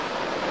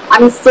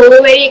I'm so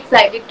very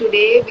excited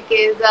today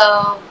because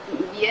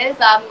yes,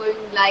 I'm going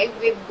live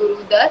with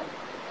Gurudath,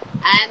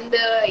 and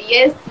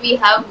yes, we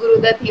have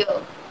Gurudath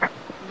here.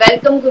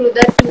 Welcome,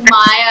 Gurudath, to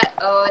my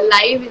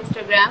live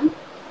Instagram.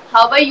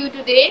 How are you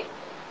today?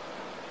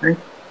 Thank-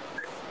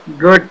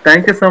 Good.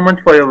 Thank you so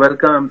much for your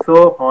welcome. I'm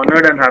so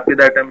honored and happy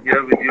that I'm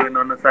here with you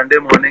on a Sunday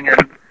morning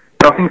and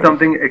talking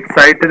something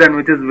excited and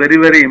which is very,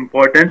 very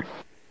important.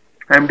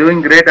 I'm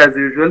doing great as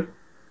usual.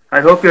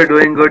 I hope you're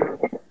doing good.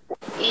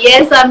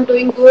 Yes, I'm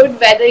doing good.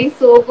 Weather is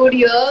so good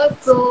here.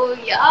 So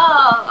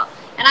yeah,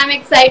 and I'm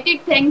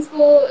excited. Thanks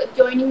for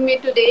joining me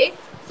today.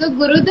 So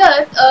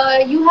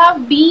Gurudat, you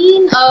have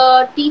been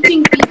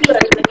teaching people.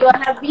 You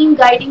have been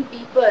guiding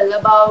people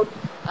about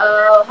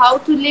how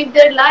to live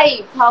their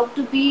life, how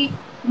to be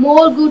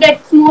more good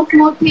at small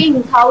small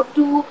things, how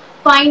to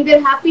find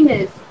their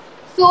happiness.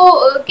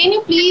 So can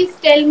you please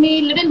tell me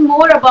a little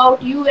more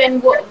about you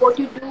and what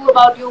you do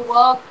about your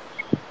work?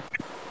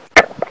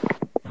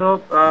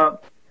 So,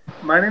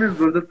 my name is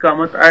Gurudath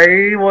Kamath.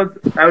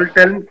 I will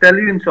tell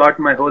you in short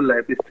my whole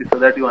life history so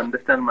that you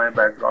understand my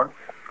background.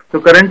 So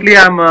currently,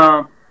 I'm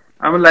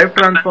a life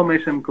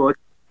transformation coach,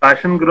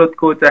 passion growth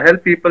coach. I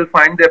help people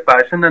find their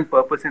passion and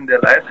purpose in their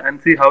life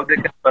and see how they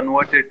can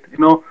convert it,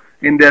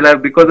 in their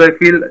life. Because I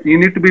feel you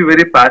need to be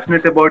very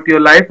passionate about your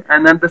life,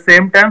 and at the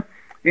same time,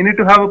 you need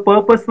to have a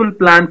purposeful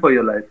plan for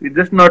your life. You're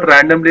just not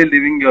randomly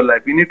living your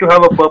life. You need to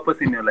have a purpose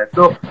in your life.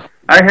 So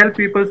I help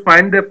people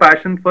find their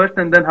passion first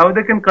and then how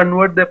they can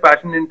convert their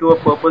passion into a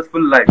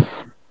purposeful life.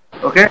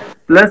 Okay.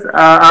 Plus,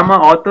 I'm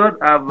an author.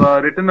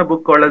 I've written a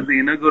book called as The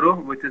Inner Guru,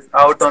 which is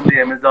out on the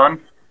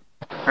Amazon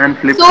and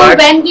So Flipkart.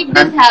 when did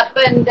this And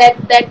happen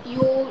that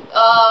you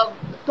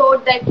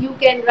thought that you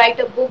can write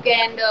a book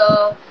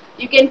and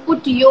you can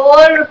put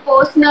your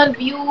personal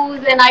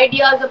views and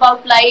ideas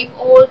about life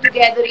all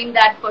together in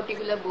that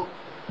particular book?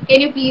 Can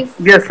you please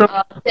yes, so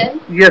tell?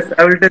 yes,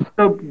 I will tell.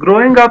 So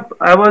growing up,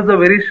 I was a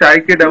very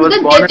shy kid. I was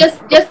Gurudat,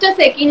 born. just a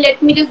second.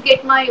 Let me just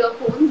get my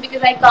earphones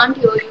because I can't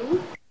hear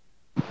you.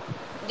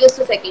 Just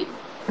a second.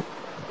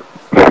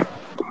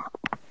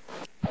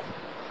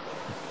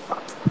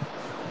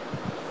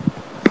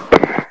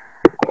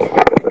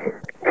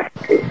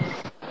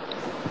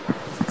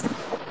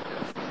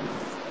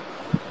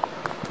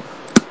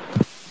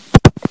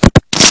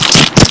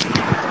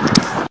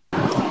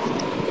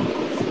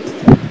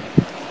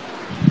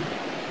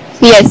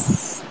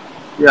 Yes,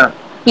 Yeah.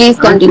 please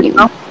Am I clear continue.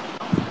 now?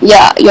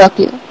 Yeah, you're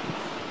clear.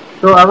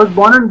 So I was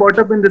born and brought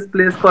up in this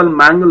place called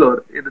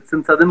Mangalore. It's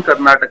in southern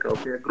Karnataka.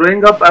 Okay.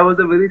 Growing up, I was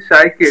a very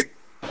shy kid,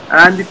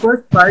 and the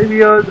first 5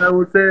 years, I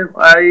would say,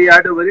 I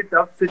had a very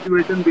tough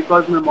situation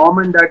because my mom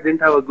and dad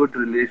didn't have a good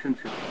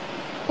relationship.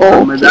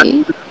 My dad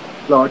Okay.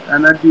 a lot,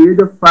 and at the age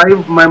of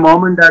 5, my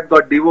mom and dad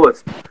got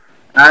divorced,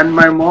 and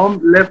my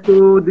mom left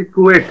to the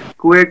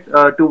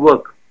Kuwait to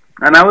work,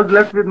 and I was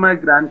left with my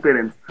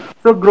grandparents.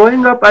 So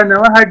growing up, I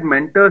never had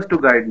mentors to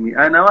guide me.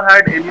 I never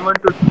had anyone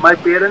to. My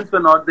parents were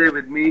not there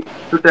with me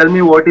to tell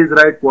me what is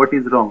right, what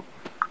is wrong.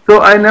 So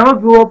I never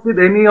grew up with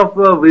any of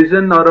a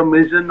vision or a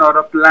mission or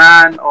a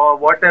plan or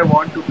what I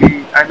want to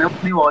be. I never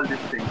knew all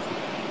these things.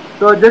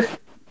 So I just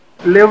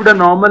lived a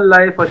normal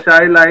life, a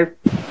shy life.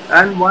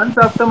 And once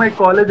after my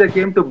college, I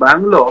came to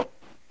Bangalore.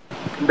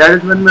 That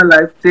is when my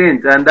life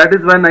changed, and that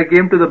is when I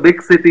came to the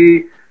big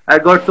city. I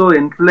got so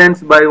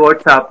influenced by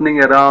what's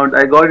happening around.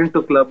 I got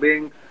into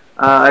clubbing.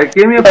 I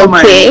came here for my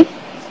Okay.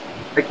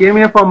 I came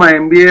here for my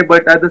MBA,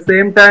 but at the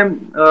same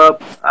time,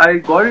 I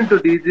got into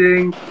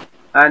DJing,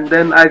 and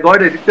then I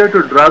got addicted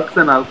to drugs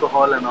and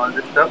alcohol and all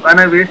this stuff, and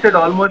I wasted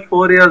almost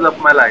 4 years of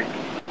my life.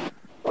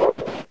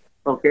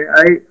 Okay,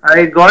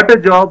 I got a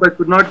job. I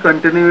could not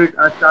continue it.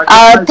 I started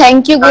my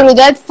Thank you,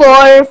 Gurudat,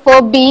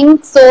 for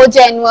being so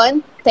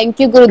genuine.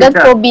 Thank you, Gurudat,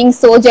 yeah for being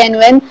so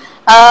genuine.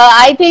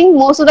 I think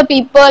most of the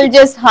people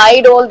just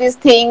hide all these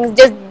things.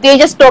 Just they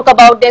just talk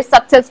about their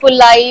successful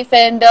life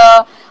and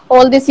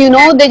all this.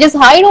 They just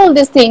hide all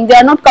these things. They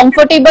are not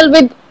comfortable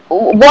with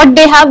what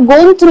they have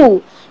gone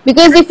through.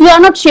 Because if you are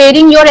not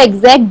sharing your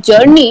exact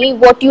journey,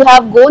 what you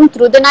have gone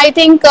through, then I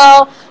think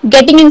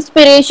getting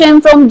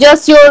inspiration from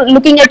just your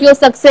looking at your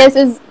success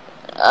is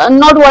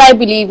not what I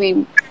believe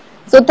in.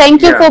 So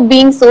thank you yeah. for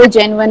being so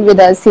genuine with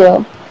us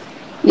here.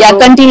 Yeah, So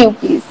continue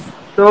please.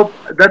 So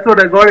that's what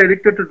I got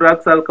addicted to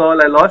drugs,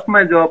 alcohol. I lost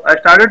my job. I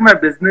started my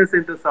business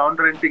into sound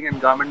renting and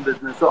garment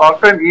business. So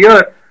after a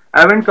year,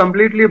 I went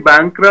completely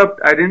bankrupt.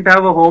 I didn't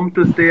have a home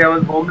to stay. I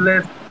was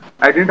homeless.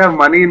 I didn't have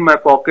money in my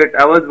pocket.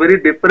 I was very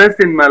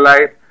depressed in my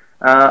life.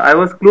 I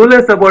was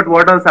clueless about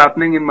what was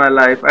happening in my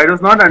life. I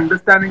was not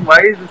understanding why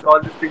is this all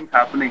these things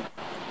happening.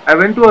 I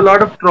went to a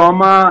lot of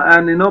trauma,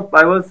 and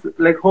I was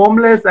like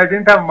homeless. I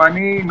didn't have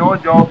money, no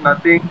job,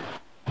 nothing.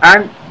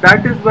 And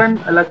that is when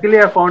luckily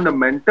I found a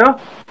mentor,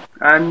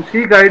 and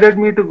she guided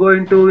me to go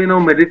into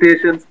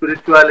meditation,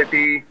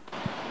 spirituality,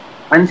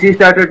 and she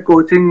started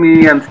coaching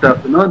me and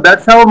stuff.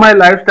 That's how my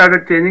life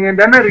started changing. And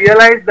then I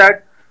realized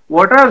that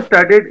what I've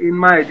studied in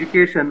my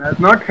education has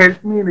not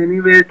helped me in any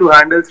way to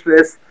handle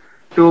stress,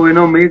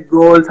 to make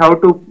goals, how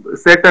to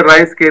set a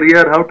rise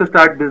career, how to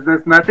start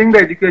business. Nothing the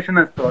education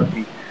has taught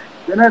me.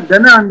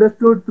 Then I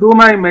understood through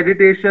my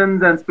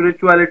meditations and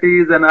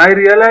spiritualities, and I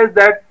realized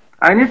that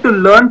I need to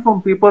learn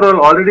from people who are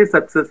already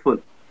successful.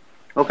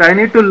 Okay, I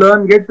need to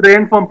learn, get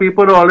trained from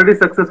people who are already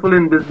successful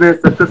in business,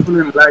 successful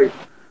in life,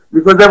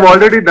 because I've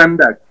already done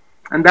that.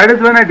 And that is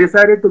when I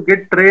decided to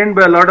get trained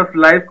by a lot of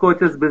life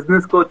coaches,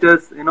 business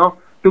coaches,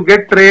 to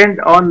get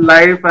trained on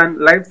life and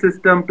life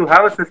system, to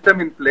have a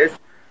system in place.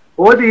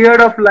 Over the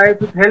year of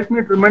life, it helped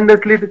me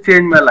tremendously to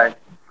change my life.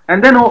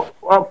 And then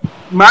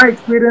my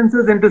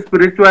experiences into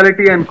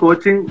spirituality and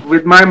coaching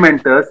with my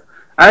mentors,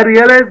 I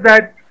realized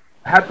that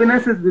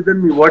happiness is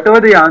within me. Whatever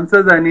the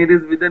answers I need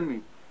is within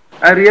me.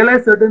 I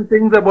realized certain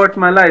things about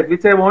my life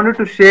which I wanted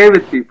to share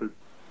with people.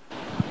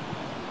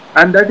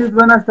 And that is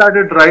when I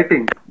started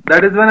writing.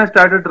 That is when I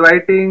started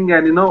writing,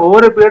 and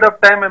over a period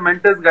of time, my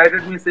mentors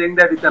guided me saying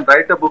that you can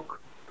write a book.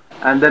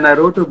 And then I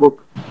wrote a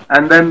book.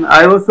 And then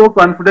I was so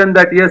confident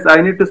that yes,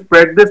 I need to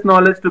spread this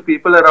knowledge to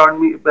people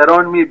around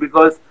me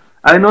because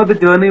I know the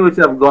journey which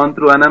I've gone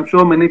through, and I'm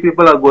sure many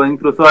people are going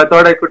through. So I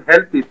thought I could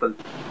help people.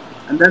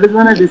 And that is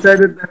when I Yes.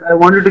 decided that I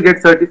wanted to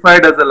get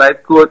certified as a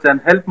life coach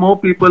and help more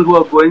people who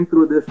are going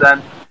through this,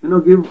 and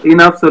give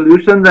enough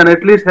solutions and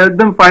at least help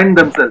them find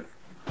themselves.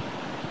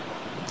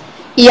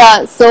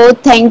 Yeah, so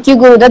thank you,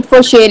 Gurudath,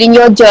 for sharing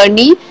your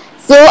journey.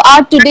 So,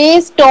 our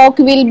today's talk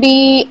will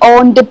be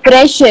on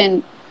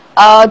depression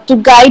to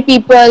guide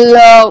people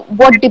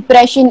what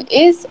depression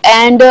is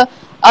and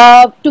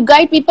to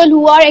guide people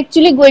who are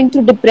actually going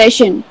through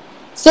depression.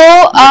 So,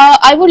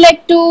 I would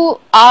like to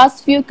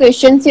ask few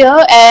questions here,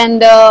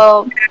 and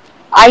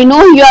I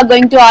know you are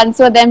going to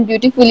answer them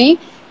beautifully.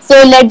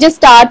 So, let's just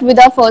start with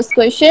our first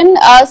question.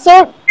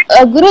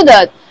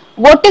 Gurudath,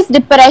 what is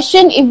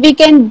depression if we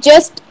can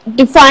just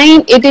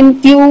define it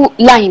in few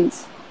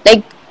lines?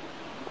 Like,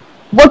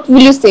 what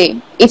will you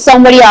say if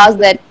somebody asks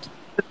that?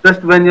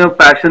 Just when you're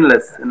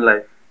passionless in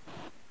life.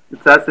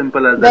 It's as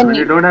simple as that. When When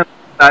you you, don't have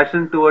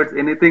passion towards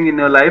anything in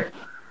your life,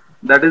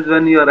 that is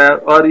when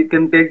or you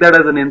can take that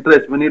as an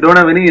interest. When you don't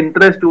have any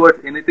interest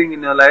towards anything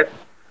in your life,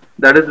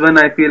 that is when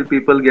I feel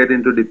people get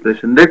into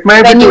depression. It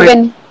might be when you to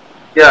can,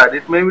 Yeah,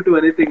 it may be to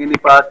anything, any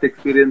past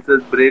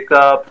experiences,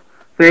 breakups,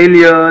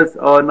 failures,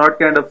 or not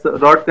kind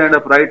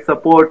of right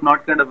support,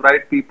 not kind of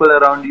right people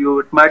around you.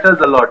 It matters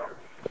a lot.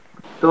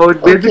 So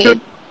it basically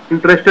okay,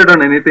 interested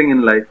on anything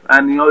in life,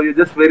 and you're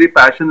just very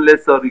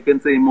passionless, or you can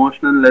say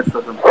emotionless,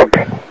 or something like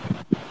that.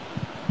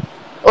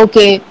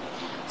 okay.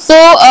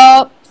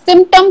 So,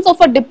 symptoms of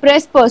a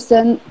depressed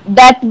person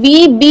that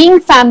we, being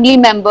family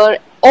member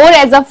or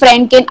as a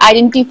friend, can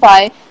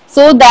identify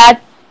so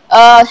that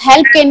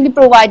help can be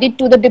provided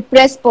to the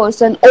depressed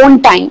person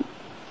on time.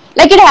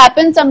 Like it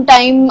happens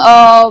sometime.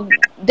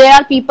 There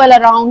are people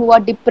around who are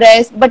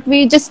depressed, but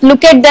we just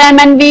look at them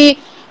and we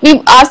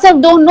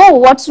ourselves don't know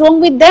what's wrong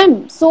with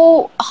them.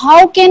 So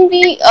how can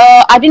we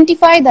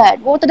identify that?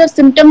 What are the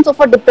symptoms of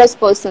a depressed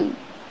person?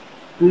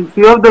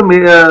 Few of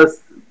the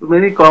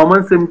many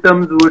common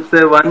symptoms would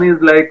say one is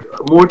like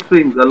mood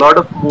swings, a lot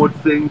of mood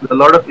swings, a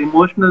lot of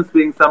emotional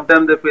swings.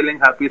 Sometimes they're feeling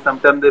happy,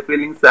 sometimes they're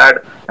feeling sad,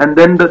 and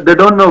then they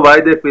don't know why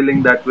they're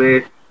feeling that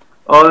way,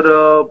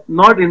 or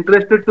not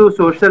interested to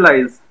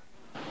socialize.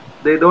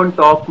 They don't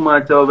talk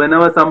much, or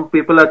whenever some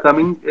people are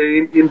coming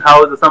in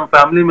house, some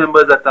family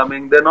members are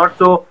coming, they're not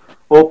so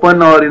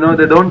open, or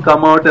they don't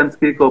come out and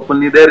speak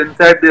openly. They're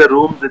inside their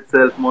rooms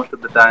itself most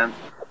of the times.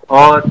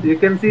 Or you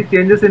can see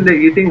changes in their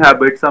eating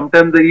habits.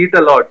 Sometimes they eat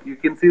a lot. You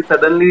can see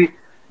suddenly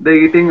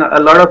they're eating a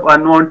lot of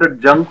unwanted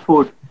junk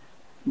food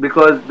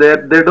because they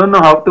don't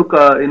know how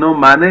to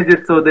manage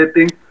it. So they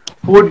think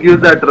food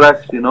gives that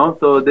rush,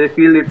 so they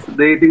feel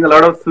they're eating a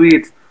lot of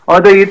sweets,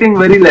 or they're eating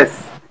very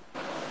less.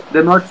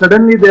 They're not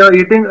suddenly they are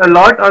eating a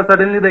lot, or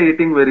suddenly they're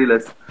eating very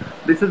less.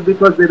 This is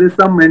because there is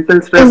some mental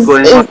stress Is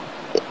going on.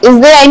 is is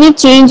there any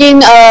change in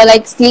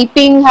like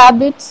sleeping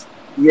habits,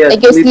 Yes,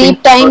 like your sleeping.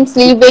 sleep time,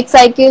 sleep wake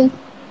cycle?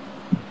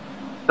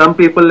 Some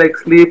people like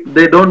sleep.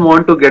 They don't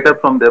want to get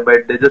up from their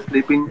bed. They're just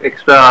sleeping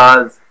extra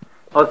hours.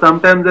 Or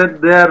sometimes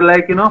they are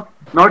like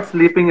not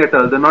sleeping at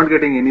all. They're not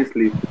getting any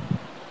sleep.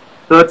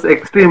 So it's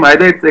extreme.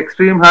 Either it's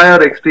extreme high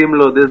or extreme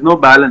low. There's no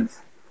balance.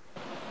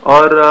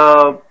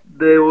 Or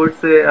they would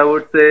say, I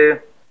would say,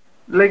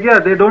 like yeah,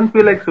 they don't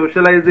feel like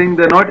socializing.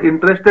 They're not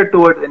interested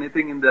towards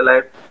anything in their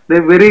life. They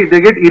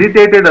get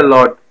irritated a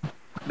lot.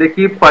 They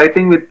keep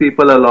fighting with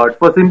people a lot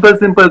for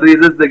simple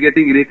reasons. They're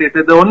getting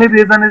irritated. The only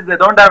reason is they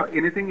don't have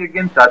anything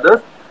against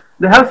others.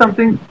 They have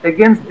something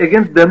against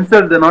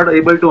themselves. They're not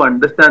able to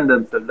understand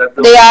themselves. That's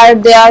the They only are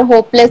thing. they are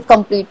hopeless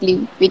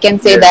completely. We can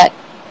say Yes, that.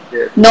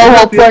 yes. No There are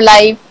hope few. for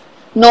life.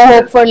 No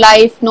hope Yes, for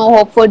life. No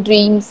hope for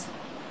dreams.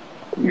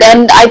 yes,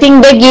 Then I yes.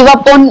 think they give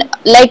up on,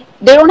 like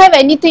they don't have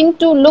anything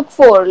to look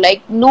for,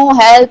 like no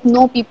help,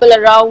 no people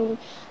around.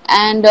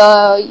 And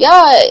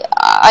yeah,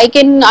 I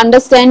can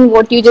understand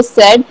what you just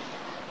said.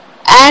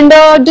 And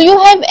do you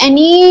have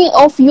any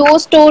of your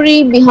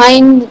story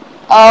behind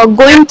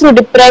going through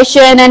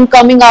depression and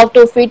coming out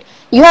of it?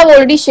 You have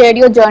already shared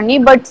your journey,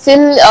 but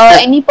still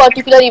Yes, any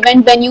particular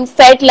event when you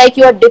felt like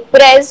you are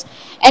depressed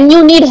and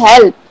you need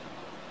help?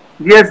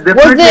 yes, Was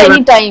definitely. there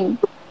any time?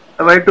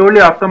 I told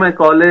you after my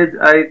college,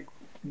 I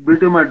due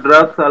to my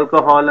drugs,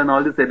 alcohol, and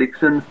all these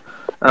addictions,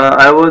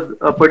 I was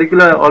a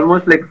particular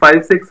almost like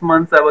 5 6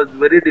 months. I was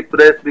very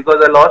depressed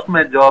because I lost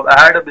my job. I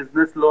had a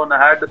business loan,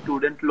 I had a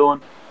student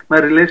loan. My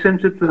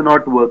relationships were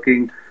not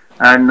working,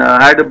 and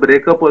I had a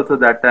breakup also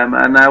that time.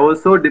 And I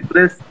was so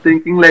depressed,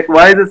 thinking like,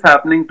 why is this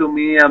happening to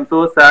me? I'm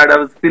so sad. I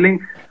was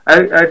feeling.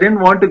 I didn't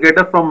want to get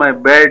up from my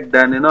bed,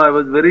 and I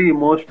was very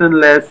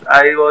emotionless.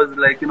 I was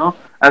like,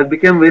 I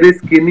became very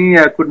skinny.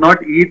 I could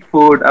not eat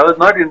food. I was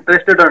not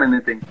interested on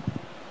anything.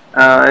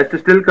 I used to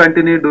still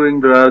continue doing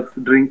drugs,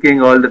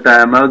 drinking all the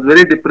time. I was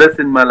very depressed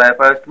in my life.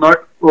 I was not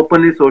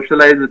openly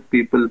socialized with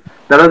people.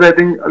 That was, I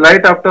think,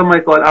 right after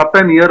my after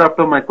a year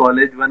after my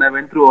college, when I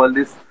went through all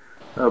these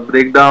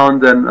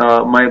breakdowns and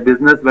my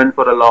business went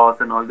for a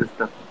loss and all this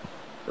stuff.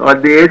 So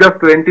at the age of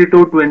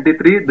 22,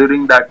 23,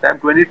 during that time,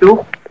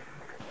 22,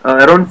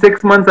 around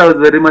 6 months, I was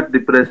very much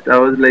depressed. I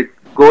was like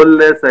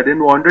goalless. I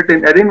didn't want it.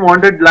 I didn't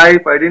wanted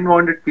life. I didn't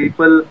wanted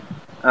people.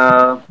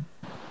 Uh,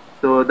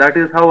 so that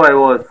is how I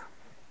was.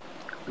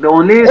 The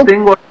only Oh,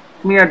 thing what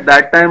hit me at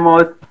that time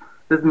was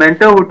this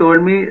mentor who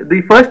told me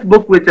the first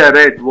book which I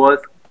read was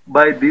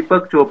by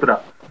Deepak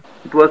Chopra.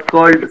 It was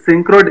called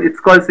Synchro. It's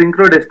called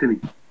Synchro Destiny.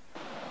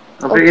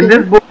 Okay, in okay.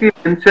 this book he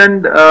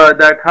mentioned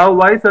that how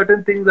why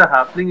certain things are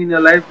happening in your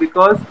life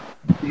because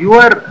you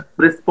are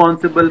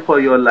responsible for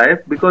your life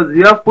because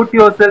you have put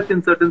yourself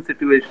in certain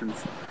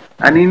situations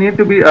and you need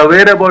to be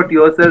aware about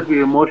yourself,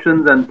 your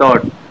emotions and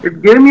thoughts.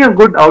 It gave me a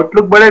good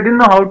outlook, but I didn't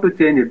know how to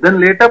change it. Then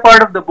later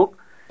part of the book,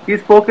 he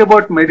spoke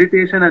about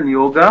meditation and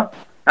yoga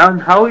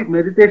and how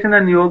meditation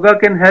and yoga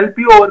can help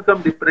you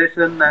overcome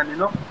depression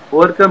and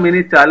overcome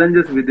any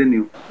challenges within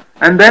you.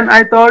 And then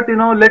I thought,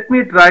 let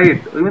me try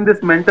it. Even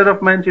this mentor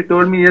of mine, she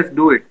told me, yes,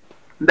 do it.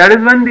 That is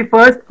when the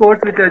first course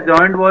which I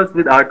joined was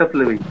with Art of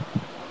Living,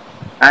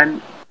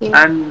 and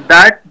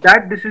Yeah.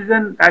 that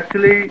decision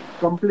actually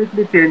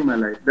completely changed my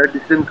life. That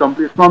decision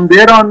complete from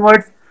there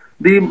onwards,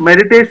 the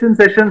meditation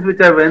sessions which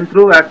I went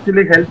through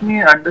actually helped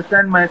me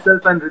understand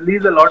myself and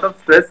release a lot of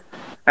stress.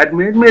 It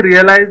made me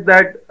realize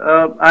that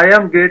I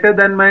am greater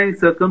than my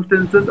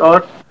circumstances,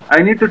 or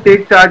I need to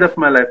take charge of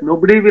my life.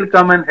 Nobody will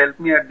come and help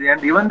me at the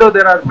end. Even though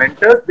there are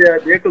mentors, they are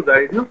there to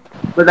guide you.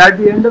 But at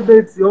the end of the day,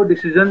 it's your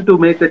decision to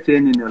make a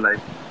change in your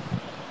life.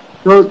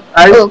 So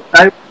Oh,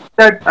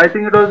 I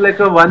think it was like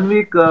a 1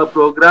 week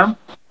program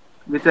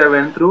which I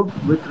went through,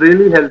 which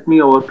really helped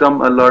me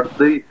overcome a lot.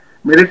 The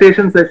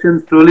meditation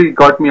sessions truly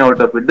got me out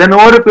of it. Then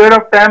over a period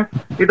of time,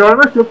 it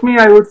almost took me,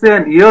 I would say,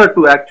 an year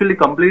to actually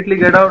completely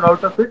get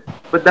out of it.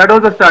 But that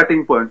was a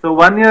starting point. So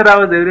 1 year I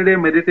was every day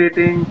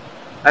meditating.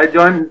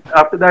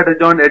 After that I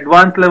joined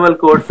advanced level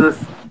courses.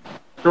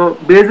 So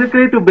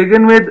basically to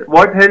begin with,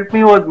 what helped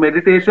me was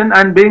meditation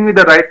and being with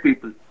the right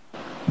people.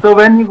 So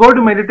when you go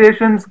to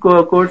meditations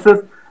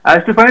courses, I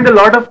used to find a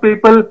lot of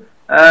people.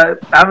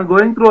 I'm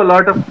going through a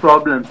lot of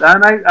problems,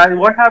 and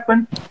what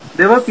happened?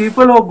 There were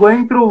people who are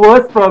going through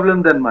worse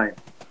problems than mine.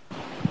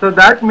 So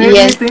that made me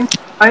yes. think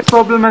my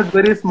problem is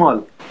very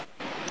small.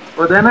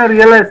 But then I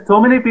realized so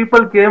many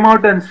people came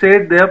out and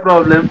shared their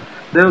problem.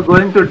 They were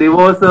going through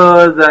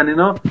divorces,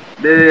 and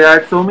they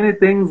had so many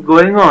things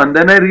going on.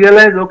 Then I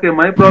realized, okay,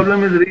 my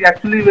problem is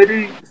actually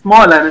very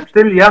small, and I'm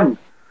still young.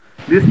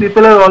 These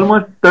people are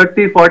almost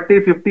 30,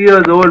 40, 50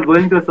 years old,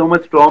 going through so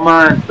much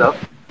trauma and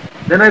stuff.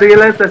 Then I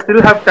realized I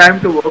still have time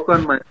to work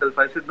on myself.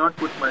 I should not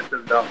put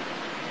myself down.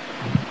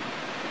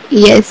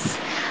 Yes.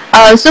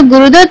 So,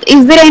 Gurudat,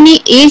 is there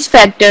any age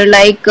factor?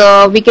 Like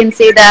we can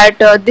say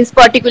that this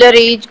particular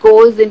age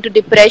goes into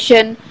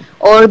depression,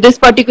 or this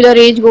particular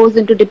age goes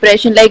into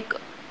depression. Like,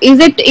 is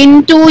it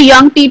into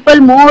young people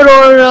more,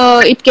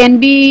 or it can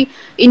be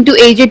into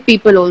aged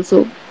people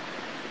also?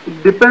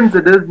 It depends.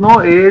 There is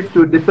no age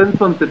to. It depends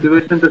from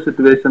situation to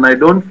situation. I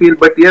don't feel,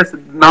 but yes,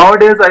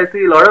 nowadays I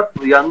see a lot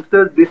of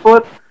youngsters.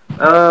 Before,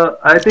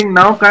 I think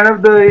now kind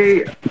of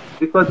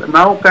because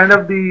now kind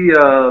of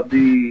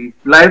the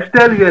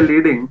lifestyle we are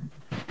leading.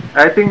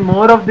 I think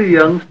more of the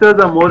youngsters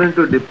are more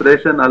into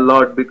depression a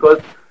lot because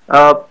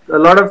a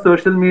lot of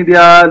social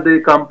media they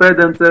compare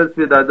themselves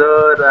with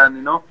other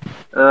and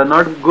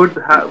not good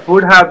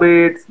food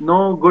habits,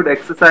 no good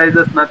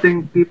exercises,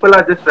 nothing. People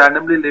are just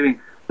randomly living.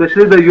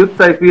 Especially the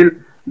youths, I feel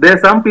there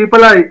some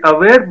people are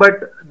aware,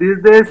 but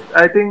these days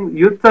I think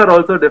youths are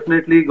also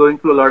definitely going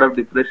through a lot of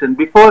depression.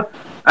 Before,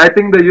 I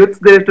think the youths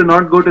they used to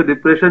not go to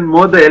depression.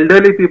 More the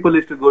elderly people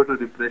used to go to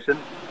depression,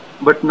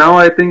 but now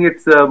I think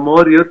it's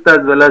more youth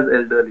as well as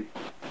elderly.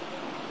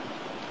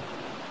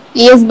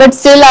 Yes, but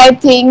still, I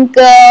think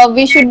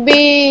we should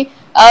be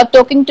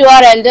talking to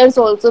our elders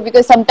also,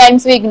 because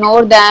sometimes we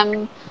ignore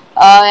them,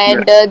 Yeah.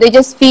 and they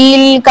just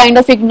feel kind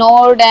of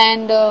ignored,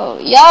 and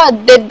yeah,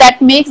 that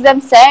makes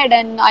them sad,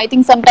 and I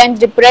think sometimes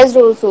depressed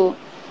also.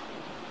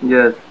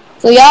 Yes.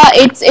 So yeah,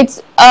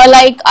 it's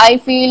like I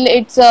feel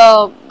it's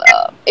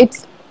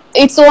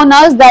on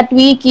us that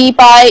we keep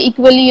eye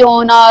equally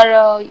on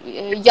our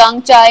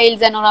young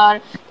childs and on our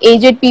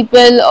aged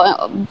people.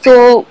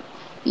 So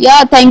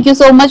yeah, thank you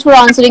so much for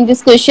answering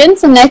this question.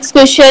 So next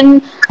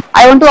question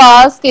I want to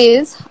ask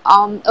is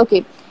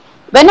okay.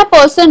 When a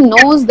person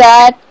knows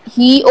that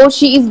he or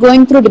she is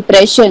going through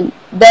depression,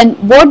 then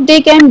what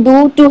they can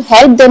do to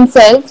help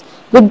themselves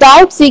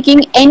without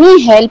seeking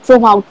any help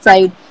from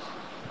outside.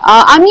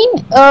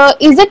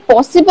 Is it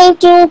possible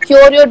to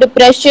cure your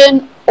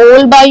depression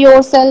all by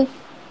yourself?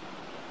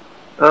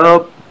 Uh,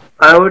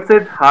 I would say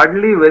it's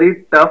hardly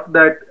very tough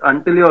that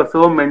until you're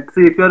so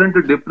see, if you're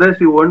into depressed,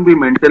 you won't be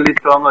mentally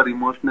strong or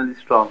emotionally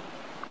strong.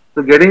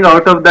 So getting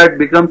out of that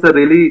becomes a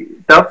really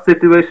tough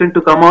situation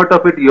to come out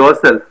of it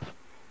yourself.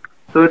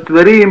 So it's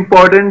very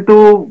important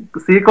to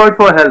seek out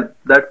for help.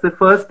 That's the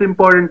first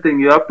important thing.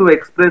 You have to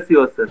express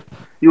yourself.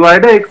 You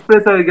either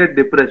express or you get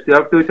depressed. You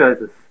have two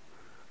choices.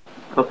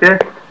 Okay?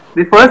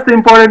 The first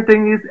important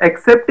thing is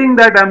accepting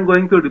that I'm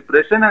going through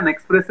depression and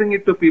expressing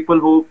it to people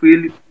who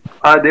feel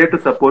are there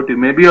to support you.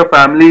 Maybe your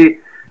family,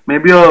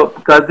 maybe your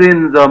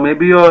cousins, or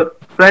maybe your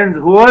friends,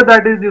 whoever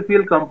that is you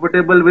feel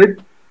comfortable with.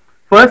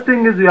 First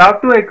thing is you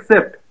have to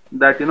accept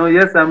that,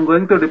 yes, I'm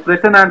going through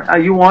depression, and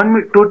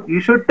you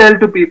should tell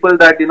to people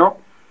that,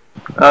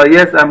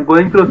 yes, I'm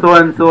going through so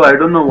and so, I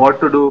don't know what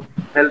to do,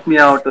 help me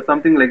out, or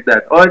something like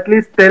that. Or at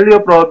least tell your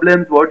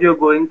problems, what you're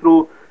going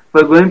through.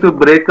 If you're going to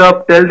break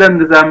up, tell them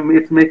this,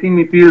 it's making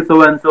me feel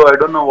so and so, I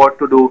don't know what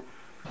to do.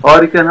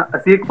 Or you can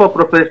seek for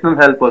professional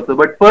help also.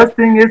 But first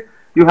thing is,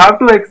 you have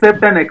to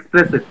accept and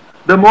express it.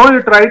 The more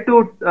you try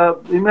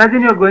to,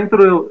 imagine you're going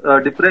through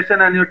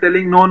depression and you're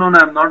telling, no, no, no,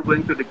 I'm not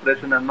going to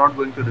depression, I'm not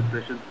going to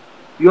depression.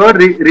 You're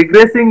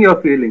regressing your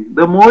feeling.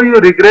 The more you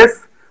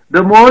regress,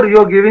 the more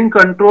you're giving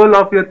control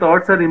of your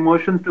thoughts and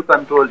emotions to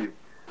control you.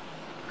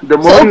 The So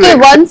more you okay,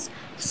 accept.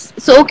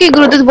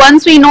 Gurudev,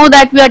 once we know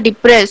that we are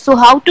depressed, so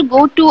how to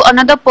go to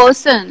another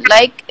person?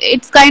 Like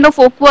it's kind of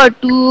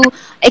awkward to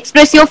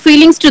express your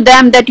feelings to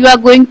them that you are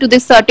going to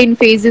this certain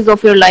phases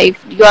of your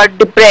life. You are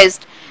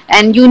depressed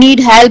and you need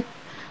help.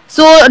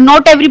 So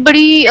not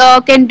everybody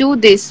can do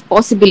this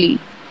possibly.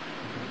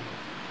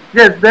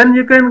 Yes, then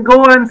you can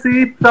go and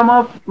see some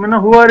of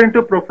who are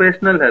into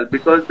professional help,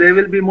 because they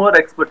will be more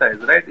expertise,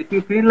 right? If you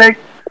feel like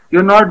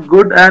you're not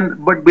good,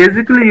 and but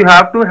basically you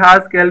have to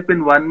ask help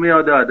in one way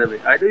or the other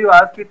way. Either you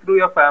ask it through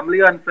your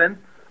family and friends,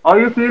 or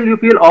you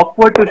feel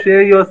awkward to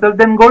share yourself,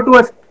 then go to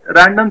a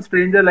random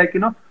stranger, like a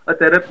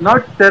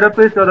not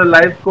therapist or a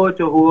life coach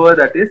or whoever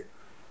that is.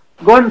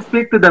 Go and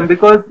speak to them,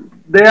 because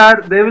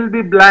they will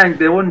be blank,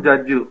 they won't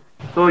judge you.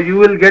 So you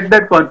will get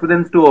that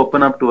confidence to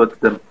open up towards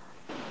them.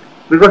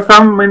 Because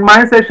some in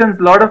my sessions,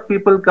 a lot of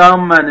people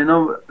come, and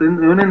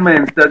even in my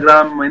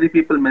Instagram, many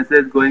people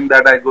message going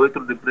that I go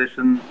through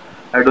depression,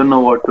 I don't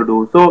know what to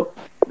do. So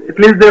at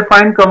least they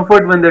find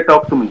comfort when they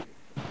talk to me.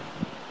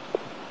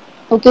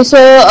 Okay,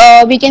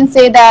 so we can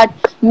say that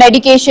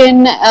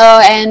medication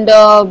and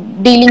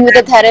dealing with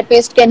a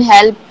therapist can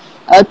help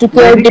to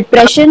cure Medi-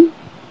 depression.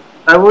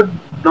 I would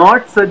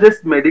not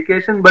suggest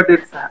medication, but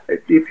it's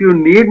if you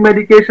need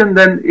medication,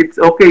 then it's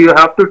okay. You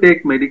have to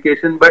take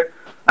medication, but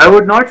I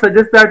would not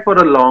suggest that for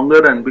a longer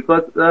run,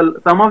 because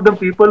some of the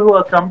people who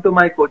have come to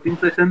my coaching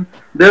session,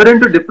 they're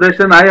into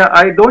depression.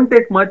 I don't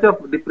take much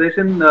of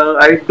depression.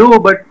 I do,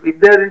 but if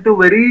they're into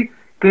very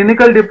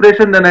clinical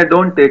depression, then I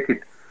don't take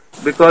it,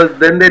 because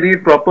then they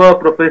need proper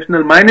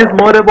professional. Mine is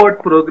more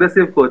about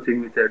progressive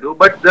coaching, which I do.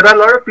 But there are a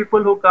lot of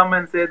people who come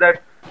and say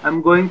that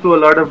I'm going through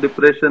a lot of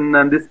depression,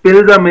 and these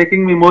pills are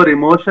making me more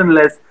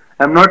emotionless.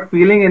 I'm not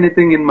feeling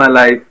anything in my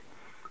life.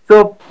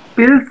 So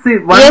pills, see,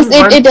 Yes,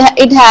 one one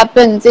it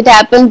happens. It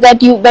happens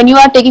that you when you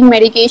are taking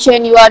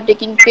medication, you are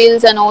taking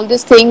pills and all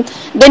these things.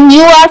 Then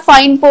you are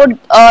fine for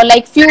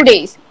like few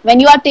days. When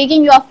you are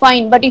taking, you are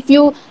fine. But if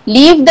you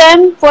leave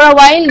them for a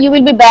while, you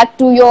will be back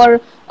to your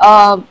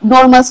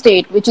normal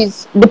state, which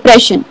is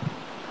depression.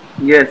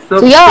 Yes, So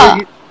so yeah.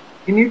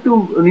 you need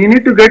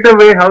to get a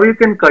way how you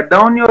can cut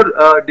down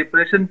your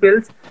depression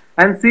pills,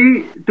 and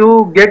see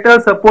to get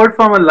a support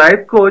from a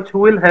life coach who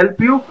will help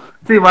you.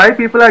 See why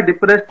people are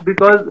depressed,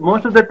 because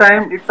most of the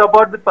time it's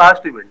about the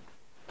past event.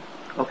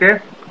 Okay,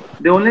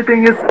 the only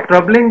thing is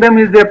troubling them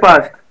is their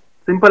past.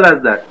 Simple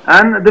as that,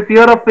 and the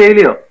fear of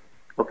failure.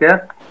 Okay,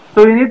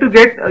 so you need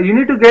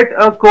to get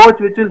a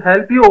coach which will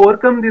help you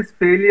overcome these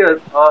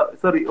failures.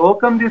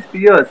 Overcome these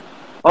fears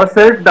or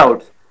self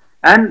doubts,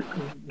 and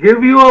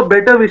give you a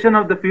better vision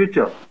of the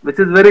future, which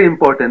is very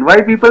important.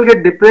 Why people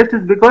get depressed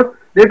is because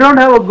they don't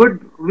have a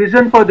good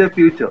vision for their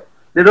future.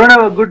 They don't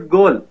have a good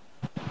goal.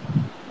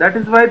 That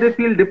is why they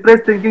feel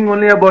depressed thinking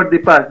only about the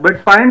past.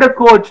 But find a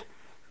coach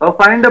or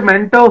find a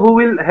mentor who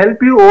will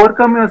help you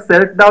overcome your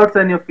self doubts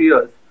and your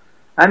fears,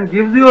 and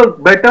gives you a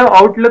better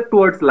outlook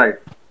towards life.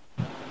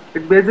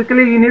 It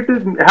basically, you need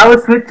to have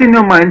a switch in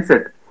your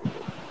mindset.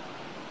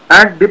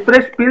 And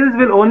depressed pills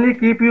will only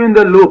keep you in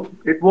the loop.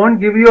 It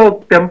won't give you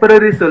a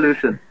temporary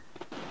solution.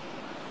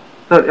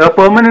 So a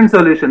permanent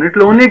solution. It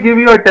will only give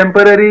you a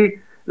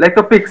temporary, like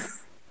a fix.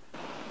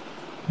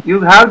 You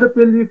have the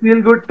pill, you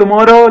feel good.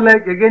 Tomorrow,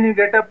 like again, you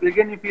get up,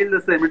 again you feel the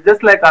same. It's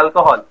just like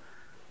alcohol.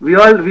 We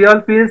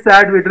all feel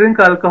sad. We drink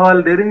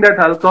alcohol. During that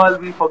alcohol,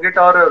 we forget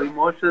our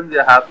emotions.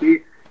 We're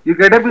happy. You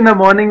get up in the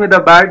morning with a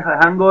bad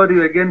hangover.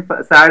 You again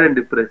sad and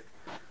depressed.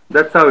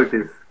 That's how it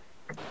is.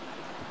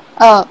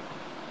 Uh,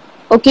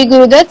 Okay,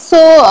 Gurudath.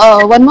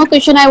 So, one more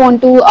question I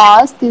want to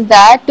ask is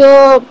that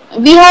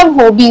we have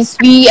hobbies.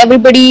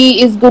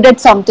 Everybody is good at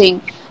something.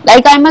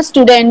 Like I'm a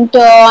student.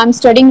 I'm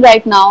studying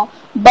right now.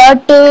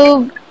 But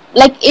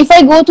like if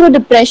I go through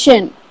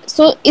depression,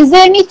 so is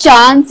there any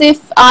chance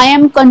if I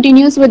am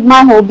continuous with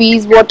my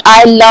hobbies, what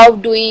I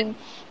love doing,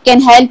 can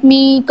help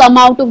me come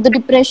out of the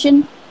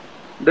depression?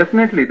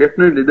 Definitely,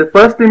 definitely. The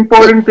first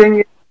important thing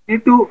is you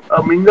need to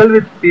mingle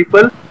with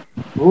people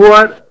who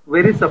are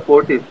very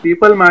supportive.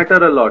 People matter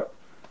a lot.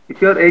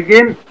 If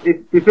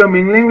you're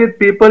mingling with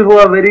people who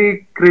are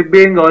very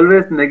cribbing,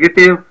 always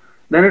negative,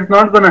 then it's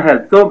not going to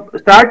help. So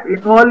start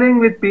involving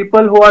with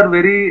people who are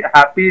very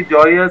happy,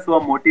 joyous, who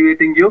are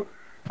motivating you.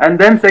 And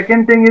then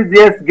second thing is,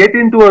 yes, get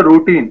into a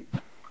routine.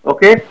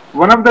 Okay,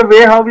 one of the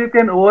way how you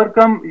can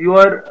overcome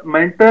your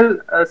mental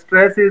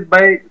stress is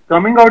by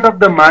coming out of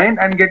the mind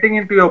and getting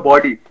into your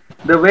body.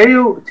 The way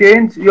you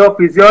change your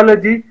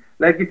physiology,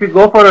 like if you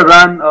go for a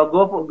run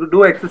or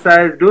do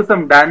exercise, do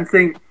some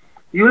dancing,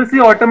 you will see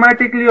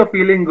automatically you're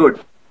feeling good,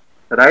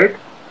 right?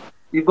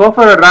 You go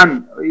for a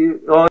run,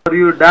 or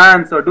you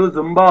dance or do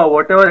zumba or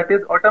whatever it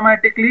is,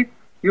 automatically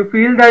you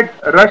feel that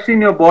rush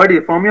in your body.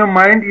 From your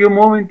mind you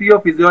move into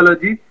your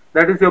physiology,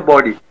 that is your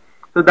body.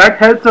 So that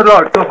helps a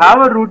lot. So have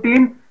a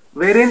routine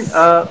wherein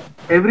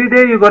every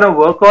day you're going to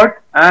work out,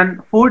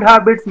 and food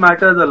habits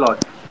matters a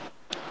lot.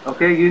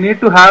 Okay, you need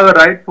to have a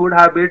right food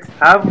habits,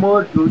 have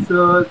more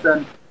juices,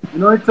 and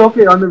it's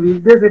okay on the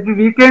weekdays. If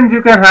weekends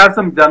you can have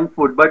some junk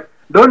food, but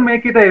don't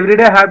make it a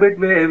everyday habit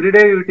where every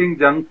day you're eating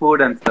junk food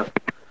and stuff.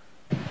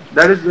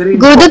 That is very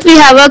Gurudatt,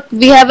 important.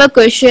 We have a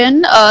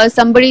question.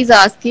 somebody is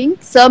asking,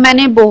 sir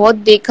मैंने बहुत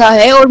देखा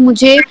है और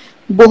मुझे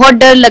बहुत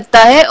डर लगता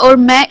है और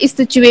मैं इस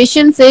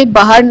सिचुएशन से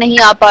बाहर नहीं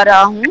आ पा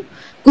रहा हूँ.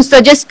 कुछ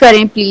सजेस्ट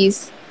करें please.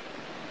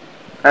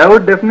 I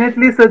would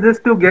definitely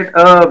suggest to get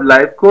a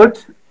life coach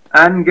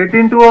and get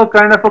into a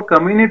kind of a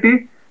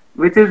community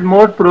which is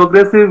more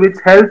progressive, which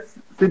helps.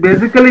 See,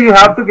 basically, you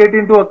have to get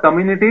into a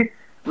community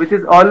which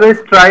is always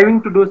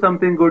striving to do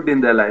something good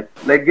in their life.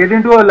 Like get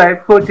into a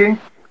life coaching,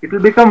 it will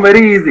become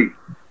very easy.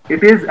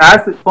 It is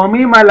as for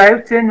me, my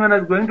life changed when I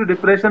was going to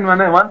depression. When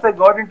I once I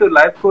got into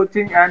life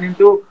coaching and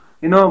into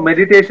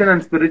meditation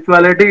and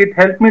spirituality, it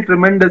helped me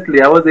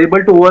tremendously. I was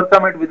able to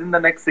overcome it within the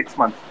next 6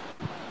 months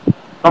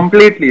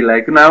completely.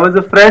 Like I was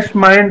a fresh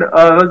mind.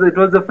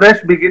 It was a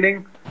fresh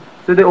beginning.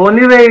 So the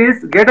only way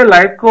is get a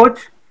life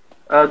coach,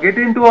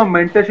 get into a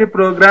mentorship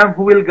program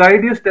who will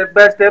guide you step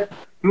by step.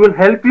 He will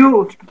help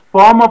you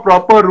form a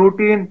proper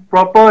routine,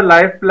 proper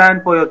life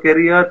plan for your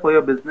career, for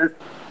your business,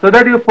 so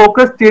that your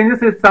focus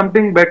changes is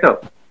something better.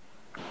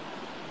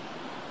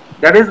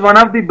 That is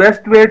one of the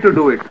best way to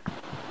do it.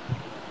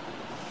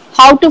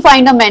 How to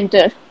find a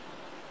mentor?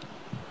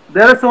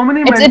 There are so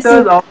many It's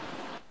mentors.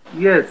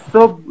 Yes.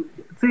 So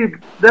see,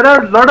 there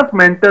are a lot of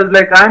mentors.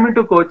 Like I'm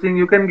into coaching.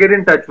 You can get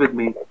in touch with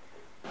me.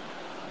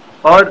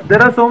 Or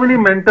there are so many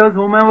mentors,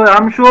 whomever.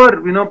 I'm sure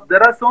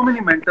there are so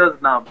many mentors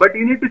now. But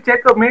you need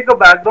to make a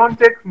background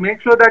check, make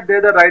sure that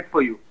they're the right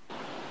for you.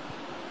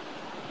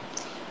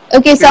 okay.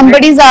 Okay.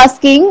 Somebody is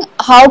asking,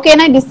 how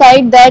can I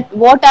decide that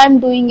what I'm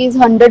doing is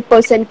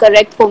 100%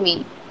 correct for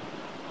me?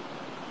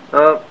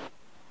 Uh,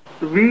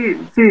 we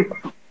see.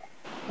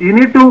 You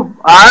need to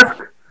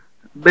ask.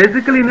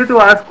 Basically, you need to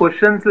ask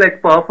questions,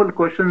 like powerful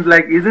questions,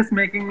 like, is this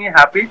making me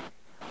happy?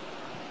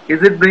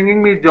 Is it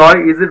bringing me joy?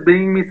 Is it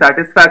bringing me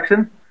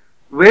satisfaction?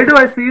 Where do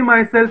I see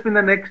myself in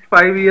the next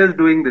 5 years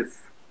doing this?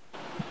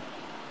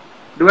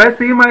 Do I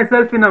see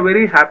myself in a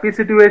very happy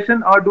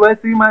situation, or do I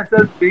see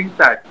myself being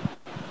sad?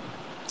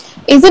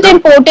 Is it The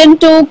important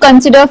to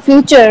consider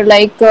future,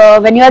 like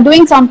when you are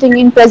doing something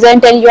in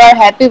present and you are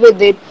happy with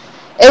it,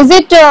 is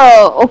it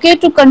okay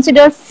to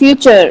consider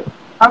future?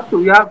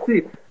 you have to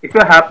see, if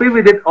you're happy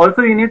with it,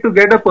 also you need to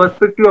get a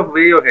perspective of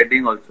where you're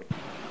heading also.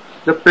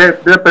 The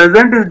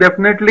present is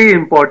definitely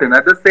important.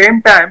 At the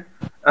same time,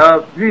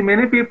 see,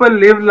 many people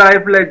live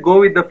life like go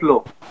with the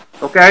flow.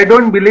 Okay, I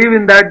don't believe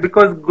in that,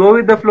 because go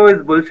with the flow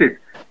is bullshit.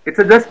 It's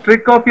a just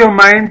trick of your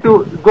mind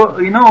to go.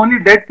 Only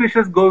dead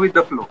fishes go with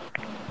the flow,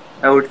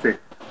 I would say.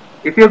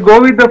 If you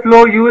go with the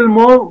flow, you will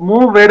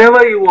move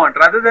wherever you want,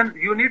 rather than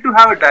you need to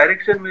have a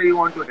direction where you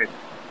want to head.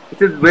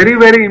 It is very,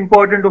 very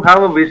important to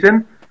have a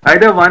vision,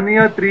 either 1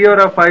 year, 3 year,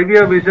 or 5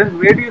 year vision.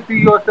 Where do you see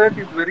yourself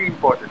is very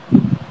important.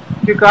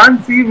 If you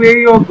can't see where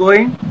you're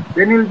going,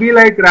 then you'll be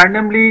like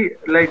randomly,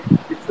 like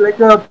it's like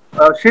a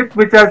ship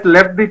which has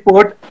left the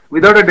port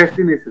without a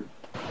destination.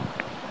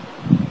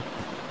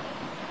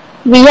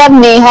 We have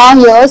Neha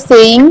here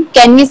saying,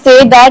 can we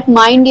say that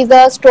mind is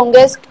the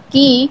strongest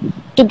key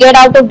to get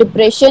out of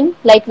depression?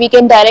 Like we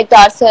can direct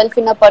ourselves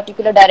in a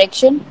particular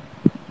direction.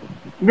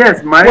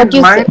 Yes, What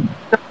you say? mind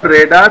is a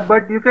radar,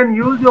 but you can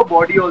use your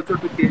body also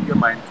to change your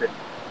mindset.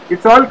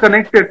 It's all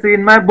connected. See,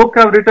 in my book,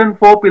 I've written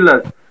 4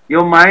 pillars: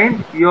 your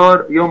mind,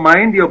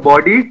 your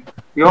body,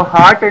 your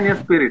heart, and your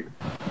spirit.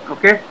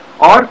 Okay,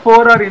 all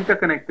four are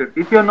interconnected.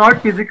 If you're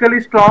not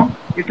physically strong,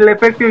 it will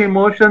affect your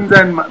emotions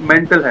and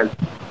mental health.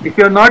 If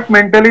you're not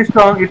mentally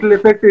strong, it will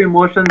affect your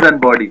emotions and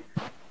body.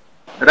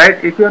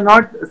 right? If you're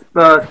not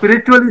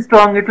spiritually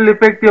strong, it will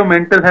affect your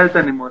mental health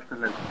and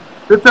emotional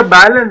health. So it's a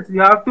balance.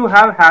 You have to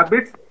have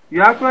habits.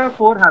 You have to have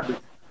four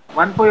habits: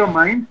 one for your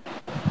mind,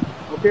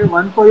 okay,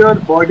 one for your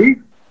body,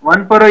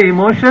 one for your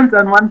emotions,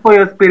 and one for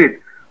your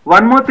spirit.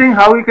 One more thing,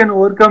 how we can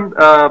overcome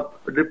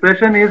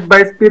depression is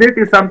by spirit,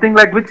 is something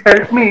like which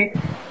helped me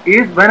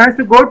is when I used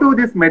to go to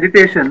this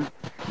meditation,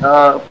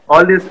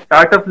 all this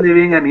art of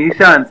living and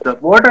Isha and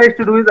stuff. What I used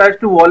to do is I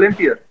used to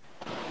volunteer.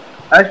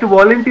 I used to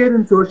volunteer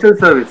in social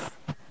service.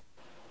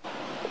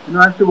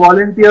 I have to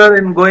volunteer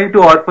in going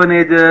to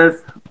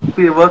orphanages,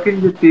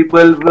 working with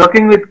people,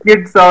 working with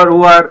kids or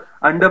who are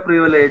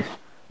underprivileged,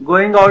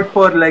 going out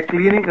for like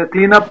cleaning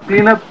up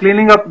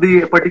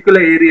the particular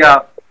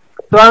area.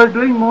 So I was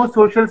doing more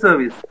social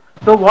service.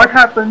 So what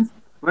happens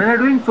when you're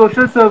doing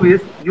social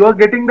service, you are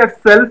getting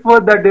that self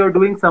worth that they are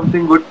doing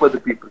something good for the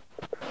people.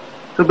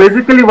 So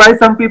basically, why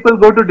some people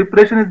go to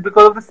depression is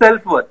because of the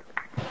self worth,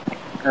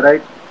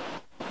 right?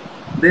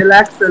 They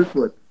lack self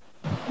worth.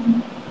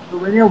 So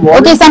when you're Okay,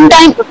 volunteering,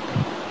 sometimes,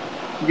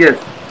 yes,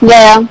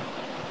 yeah, yeah.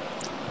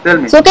 tell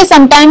me. So, okay,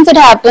 sometimes it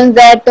happens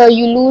that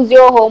you lose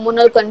your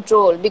hormonal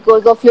control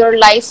because of your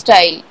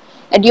lifestyle,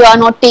 and you are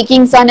not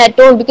taking sun at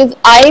all. Because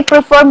I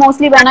prefer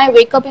mostly when I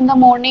wake up in the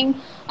morning,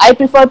 I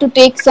prefer to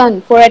take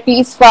sun for at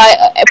least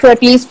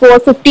for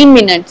 15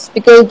 minutes,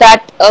 because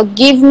that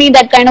give me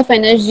that kind of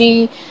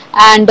energy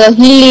and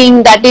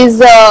healing that is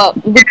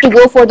good to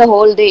go for the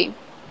whole day.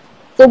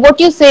 So, what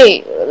you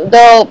say,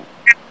 the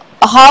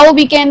how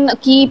we can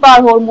keep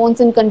our hormones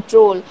in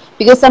control,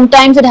 because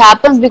sometimes it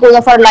happens because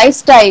of our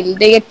lifestyle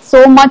they get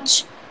so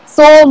much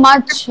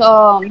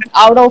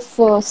out of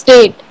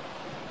state.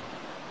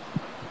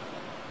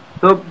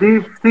 So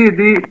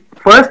the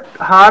first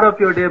hour of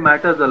your day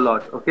matters a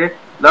lot. Okay,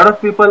 a lot of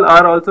people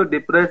are also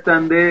depressed,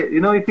 and they,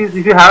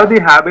 if you have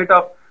the habit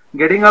of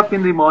getting up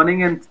in the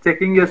morning and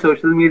checking your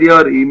social media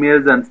or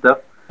emails and stuff,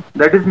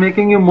 that is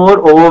making you more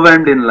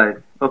overwhelmed in life.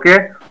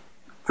 Okay,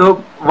 so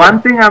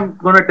one thing I'm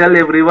gonna tell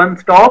everyone: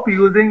 stop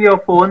using your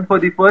phone for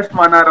the first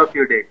 1 hour of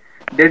your day.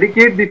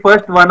 Dedicate the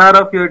first 1 hour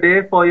of your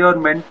day for your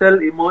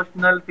mental,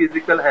 emotional,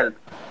 physical health.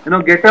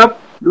 Get up,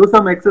 do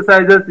some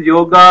exercises,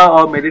 yoga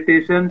or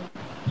meditation.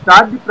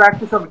 Start the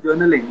practice of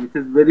journaling, which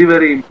is very,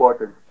 very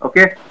important.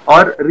 Okay,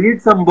 or read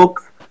some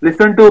books,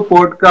 listen to a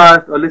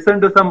podcast, or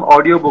listen to some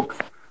audiobooks.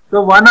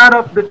 So 1 hour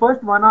of the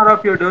first 1 hour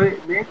of your day,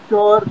 make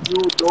sure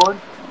you don't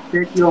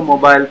check your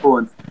mobile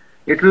phones.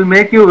 It will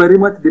make you very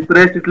much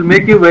depressed. It will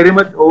make you very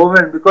much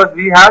overwhelmed because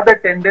we have the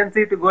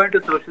tendency to go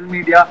into social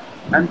media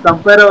and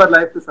compare our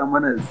life to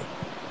someone else.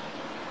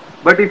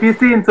 But if you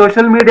see in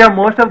social media,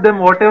 most of them,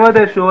 whatever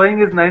they're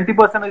showing is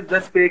 90% is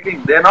just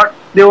faking.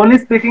 They're only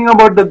speaking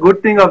about the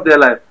good thing of their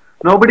life.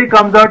 Nobody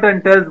comes out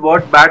and tells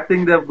what bad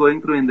thing they're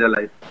going through in their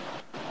life,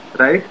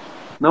 right?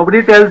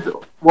 Nobody tells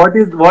what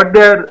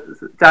their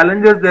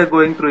challenges they're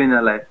going through in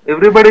their life.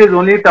 Everybody is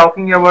only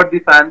talking about the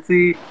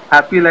fancy,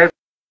 happy life.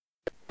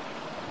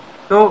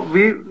 So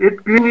we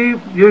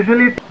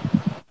usually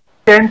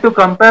tend to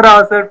compare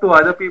ourselves to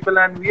other people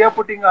and we are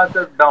putting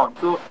ourselves down.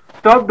 So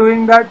stop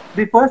doing that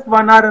the first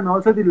 1 hour and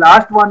also the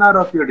last 1 hour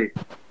of your day.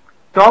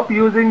 Stop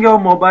using your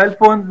mobile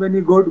phones when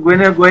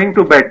you're going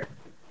to bed.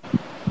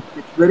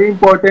 It's very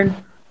important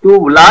to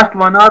last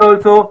 1 hour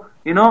also.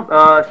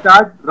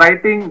 Start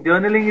writing.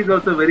 Journaling is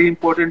also very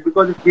important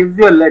because it gives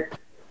you a let.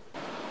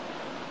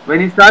 When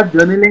you start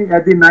journaling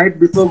at the night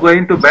before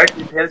going to bed,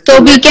 it helps So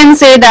you we let. can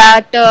say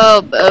that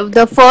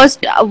the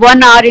first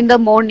 1 hour in the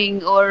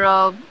morning, or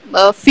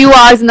a few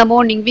hours in the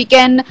morning, we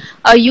can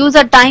use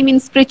our time in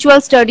spiritual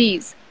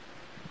studies.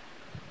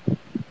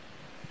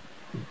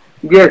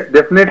 Yes,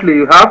 definitely.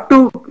 You have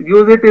to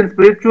use it in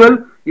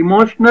spiritual,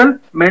 emotional,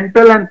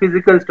 mental, and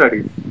physical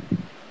studies.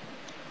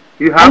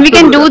 You And have we to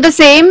can do do that. the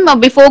same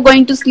before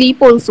going to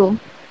sleep also.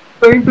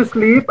 Going to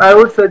sleep, I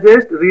would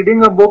suggest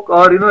reading a book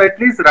or at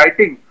least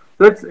writing.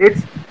 So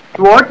it's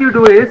what you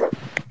do is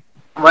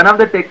one of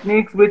the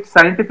techniques which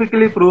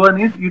scientifically proven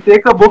is you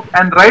take a book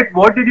and write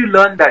what did you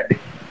learn that day.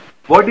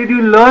 What did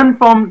you learn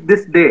from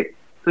this day?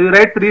 So you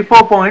write 3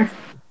 4 points.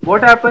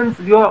 What happens?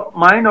 Your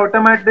mind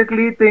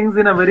automatically thinks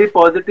in a very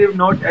positive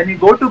note, and you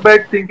go to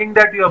bed thinking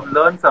that you have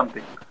learned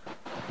something.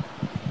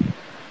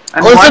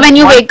 And Also, one when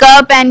you one wake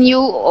up and you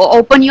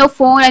open your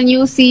phone and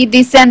you see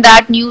this and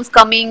that news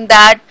coming,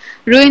 that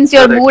ruins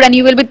your correct. mood, and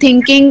you will be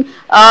thinking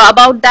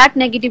about that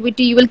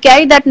negativity. You will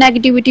carry that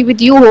negativity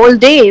with you whole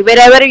day.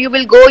 Wherever you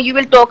will go, you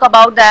will talk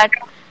about that,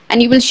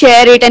 and you will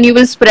share it and you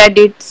will spread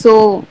it.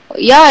 So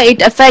yeah,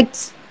 it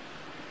affects.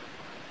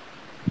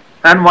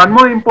 And one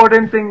more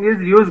important thing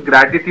is use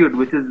gratitude,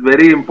 which is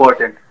very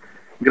important.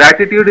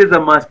 Gratitude is a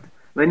must.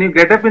 When you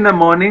get up in the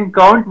morning,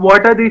 count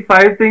what are the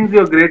 5 things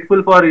you're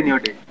grateful for in your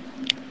day.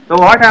 So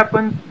what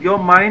happens? Your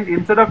mind,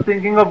 instead of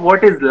thinking of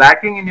what is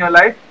lacking in your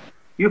life,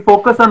 you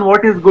focus on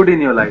what is good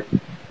in your life.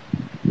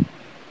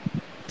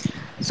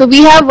 So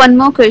we have one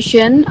more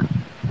question.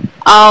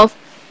 Uh,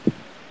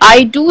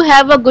 I do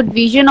have a good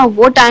vision of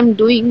what I'm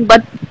doing,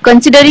 but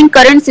considering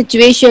current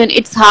situation,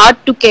 it's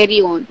hard to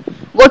carry on.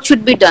 What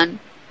should be done?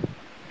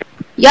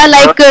 Yeah, Uh,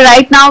 like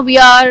right now we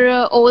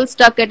are all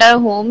stuck at our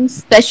homes,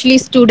 especially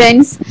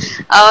students.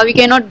 We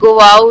cannot go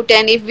out,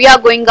 and if we are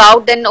going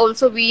out, then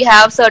also we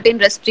have certain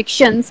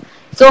restrictions.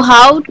 So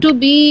how to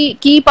be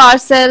keep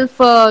ourselves,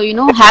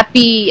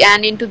 happy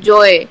and into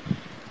joy?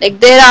 Like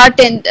there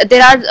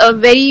are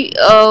very.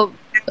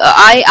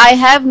 I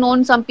have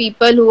known some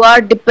people who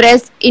are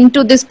depressed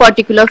into this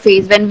particular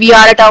phase when we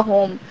are at our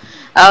home.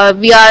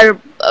 We are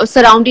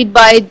surrounded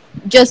by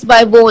just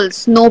by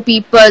walls, no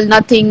people,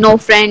 nothing, no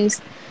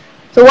friends.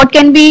 So what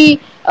can we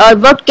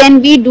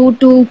do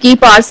to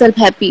keep ourselves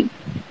happy?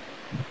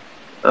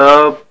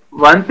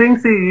 one thing,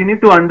 see, you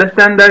need to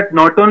understand that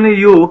not only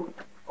you,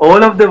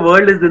 all of the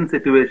world is in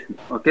situation.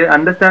 Okay,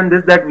 understand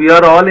this, that we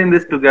are all in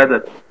this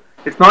together.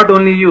 It's not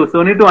only you.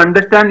 So you need to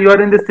understand you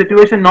are in this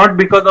situation not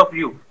because of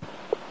you.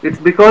 It's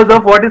because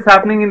of what is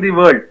happening in the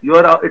world.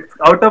 It's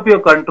out of your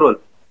control.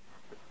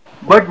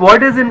 But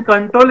what is in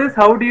control is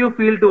how do you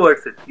feel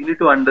towards it. You need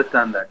to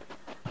understand that.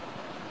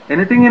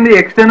 Anything in the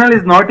external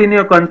is not in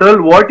your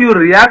control. What you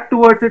react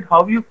towards it,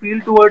 how you feel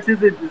towards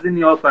it is in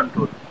your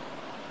control.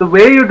 The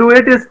way you do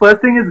it is,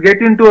 first thing is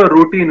get into a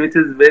routine, which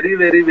is very,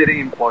 very, very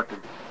important.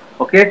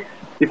 Okay?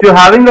 If you're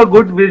having a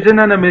good vision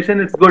and a mission,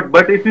 it's good.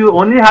 But if you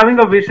only having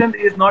a vision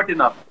is not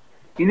enough.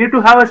 You need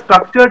to have a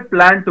structured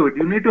plan to it.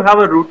 You need to have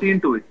a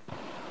routine to it.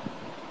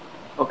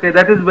 Okay,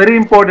 that is very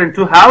important.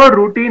 To have a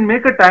routine,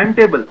 make a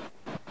timetable.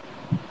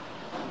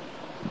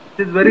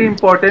 It is very And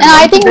important.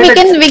 Once you get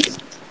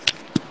a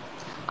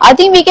I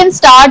think we can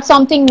start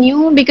something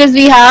new because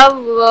we have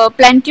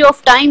plenty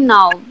of time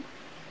now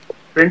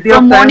plenty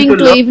from of time to morning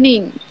to learn.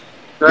 evening.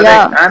 Correct.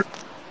 Yeah. And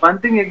one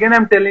thing again,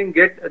 I'm telling,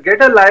 get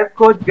a life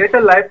coach, get a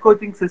life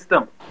coaching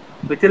system,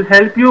 which will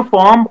help you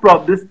form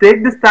this.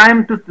 Take this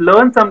time to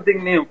learn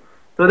something new,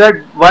 so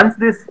that once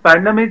this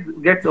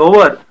pandemic gets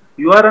over,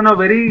 you are in a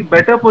very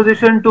better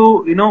position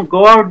to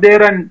go out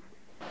there and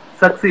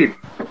succeed.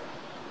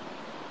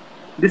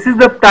 This is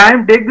the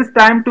time. Take this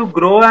time to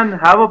grow and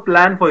have a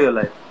plan for your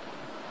life.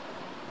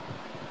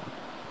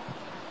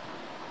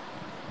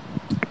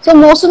 So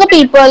most of the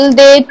people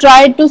they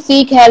try to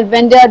seek help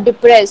when they are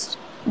depressed.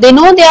 They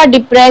know they are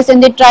depressed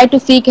and they try to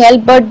seek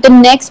help, but the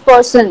next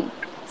person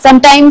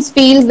sometimes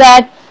feels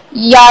that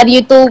यार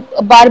ये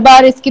तो बार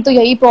बार इसकी तो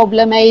यही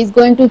problem है, is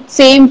going to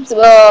same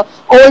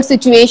old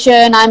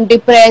situation, I'm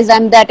depressed,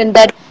 I'm that and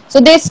that. So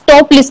they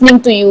stop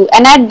listening to you,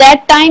 and at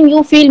that time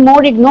you feel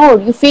more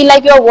ignored, you feel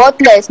like you're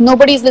worthless,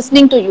 nobody is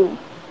listening to you.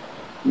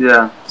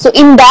 Yeah. So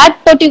in that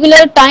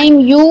particular time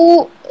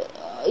you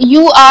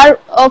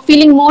are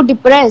feeling more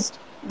depressed,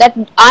 that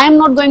I am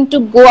not going to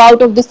go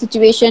out of this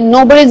situation,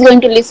 nobody is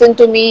going to listen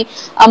to me,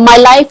 my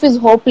life is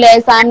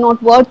hopeless, I am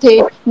not worth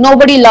it,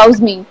 nobody loves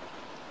me.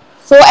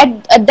 So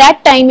at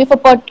that time if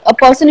a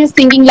person is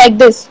thinking like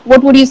this,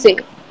 what would you say?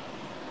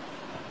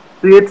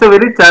 See, it's a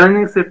very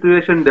challenging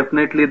situation,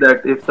 definitely.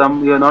 That if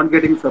you're not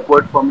getting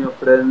support from your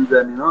friends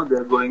and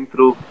they're going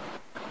through,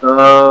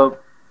 uh,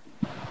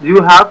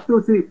 you have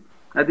to see.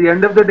 At the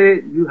end of the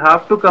day, you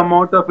have to come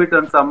out of it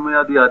in some way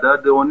or the other.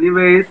 The only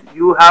way is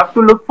you have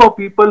to look for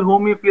people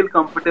whom you feel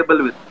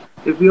comfortable with.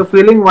 If you're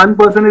feeling one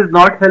person is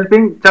not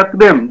helping, chuck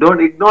them.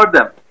 Don't ignore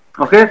them.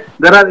 Okay,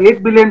 there are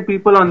 8 billion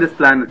people on this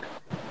planet.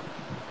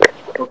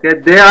 Okay,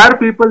 there are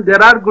people.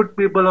 There are good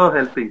people who are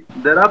helping.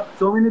 There are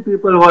so many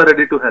people who are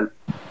ready to help.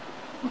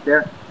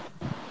 Okay,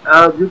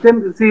 you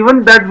can see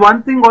even that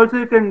one thing also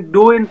you can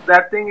do in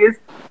that thing is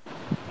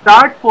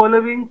start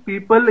following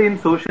people in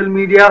social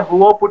media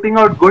who are putting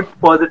out good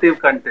positive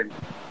content.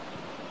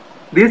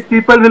 These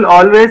people will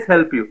always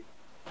help you.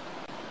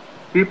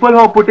 People who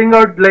are putting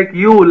out, like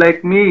you,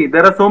 like me,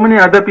 there are so many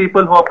other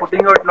people who are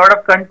putting out a lot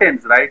of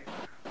contents, right?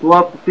 Who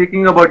are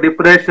speaking about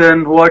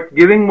depression, who are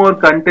giving more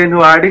content, who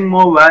are adding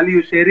more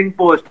value, sharing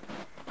posts.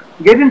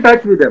 Get in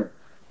touch with them,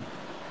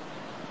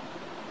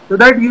 so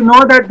that you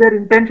know that their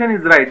intention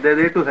is right. They're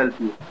there to help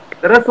you.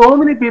 There are so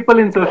many people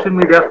in social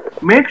media.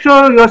 Make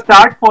sure you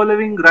start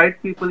following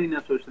right people in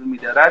your social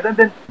media, rather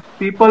than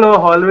people who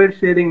are always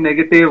sharing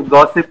negative,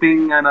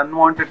 gossiping, and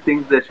unwanted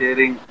things they're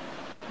sharing.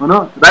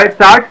 Right?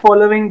 Start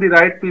following the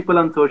right people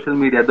on social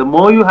media. The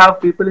more you have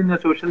people in your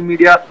social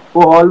media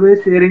who are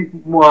always sharing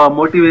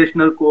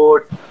motivational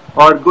quotes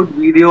or good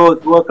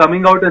videos, who are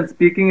coming out and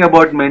speaking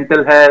about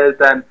mental health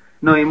and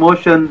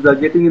emotions,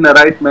 getting in the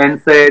right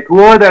mindset,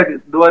 who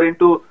are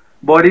into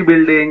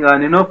bodybuilding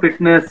and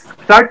fitness,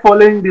 start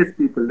following these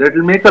people. That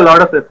will make a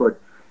lot of effort.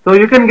 So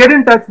you can get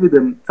in touch with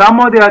them. Some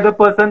or the other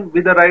person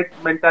with the right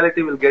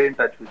mentality will get in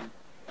touch with you.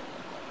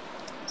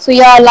 So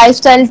yeah,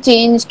 lifestyle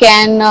change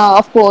can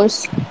of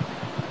course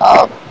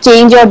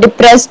change your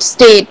depressed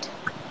state.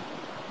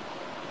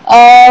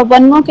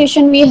 One more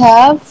question we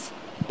have.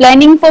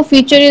 Planning for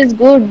future is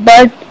good,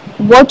 but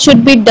what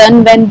should be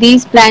done when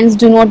these plans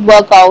do not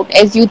work out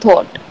as you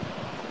thought?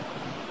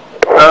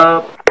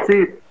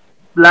 See,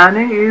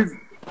 planning is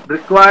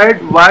required.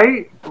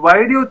 Why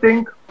do you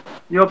think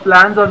your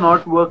plans are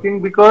not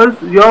working? Because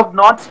you have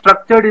not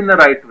structured in the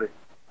right way.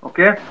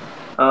 Okay.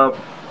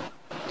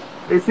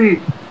 You see,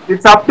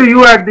 it's up to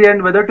you at the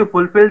end whether to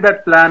fulfill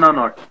that plan or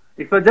not.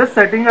 If you're just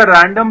setting a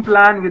random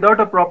plan without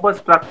a proper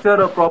structure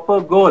or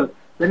proper goal,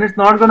 then it's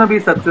not going to be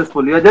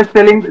successful. You're just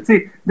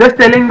just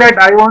telling that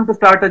I want to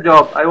start a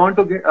job, I want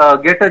to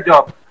get a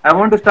job, I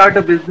want to start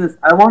a business,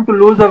 I want to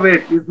lose a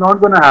weight is not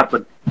going to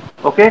happen.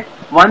 Okay.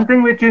 One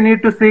thing which you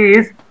need to see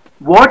is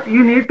what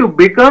you need to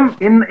become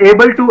in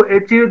able to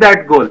achieve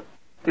that goal.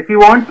 If you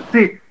want to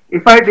see,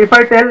 if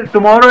I tell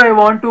tomorrow I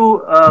want to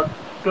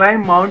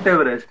climb Mount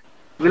Everest,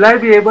 will I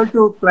be able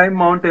to climb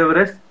Mount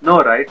Everest? No,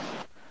 right?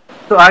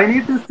 So I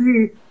need to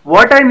see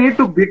what I need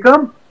to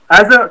become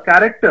as a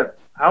character,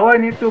 how I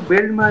need to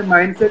build my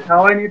mindset, how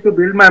I need to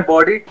build my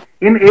body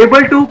in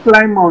able to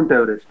climb Mount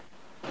Everest.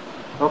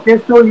 Okay,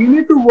 so you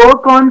need to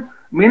work on.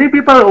 Many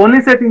people are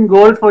only setting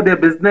goals for their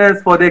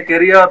business, for their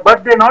career,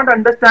 but they're not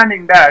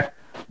understanding that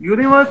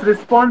universe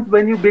responds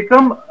when you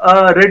become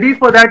ready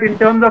for that in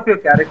terms of your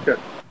character.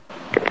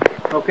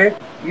 Okay,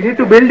 you need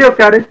to build your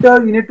character,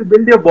 you need to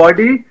build your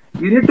body,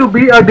 you need to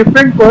be a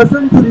different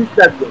person to reach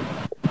that goal.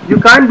 You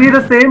can't be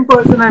the same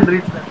person and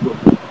reach that goal.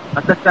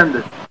 Understand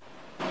this.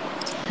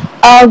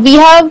 We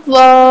have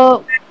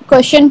a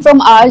question from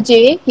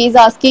RJ. He's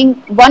asking,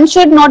 one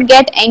should not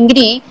get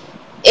angry.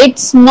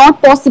 It's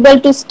not possible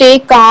to stay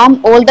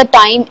calm all the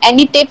time.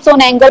 Any tips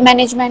on anger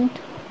management?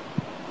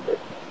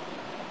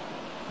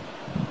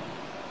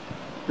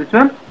 Which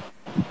one?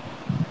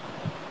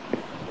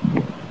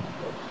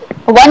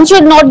 One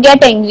should not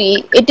get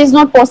angry. It is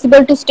not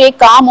possible to stay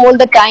calm all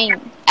the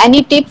time.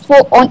 Any tips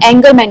for on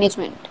anger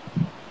management?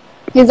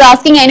 He's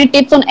asking any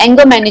tips on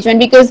anger management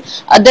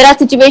because there are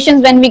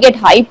situations when we get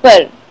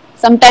hyper,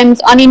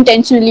 sometimes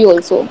unintentionally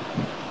also.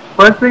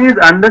 First thing is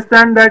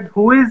understand that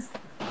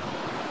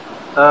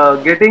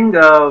getting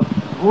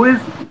who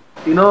is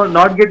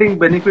not getting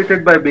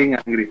benefited by being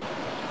angry.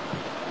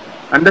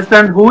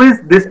 Understand who is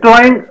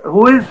destroying,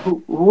 who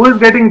is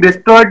getting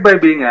destroyed by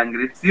being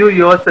angry. It's you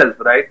yourself,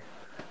 right?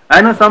 I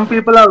know some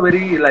people are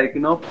very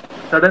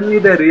suddenly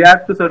they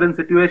react to certain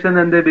situations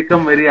and they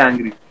become very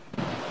angry.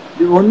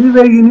 The only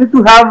way you need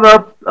to have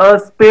a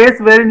space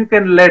where you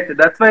can let.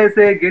 That's why I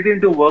say get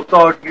into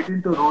workout, get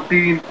into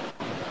routine.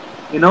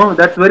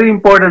 That's very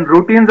important.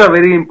 Routines are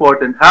very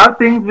important. Have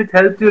things which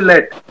helps you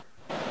let.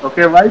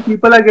 Okay, why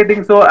people are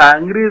getting so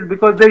angry is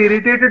because they're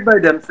irritated by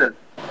themselves.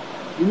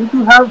 You need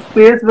to have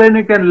space where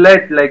you can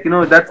let.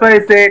 That's why I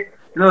say,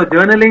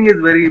 journaling is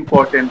very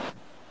important.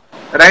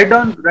 Write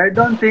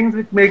down things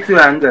which makes you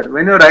anger.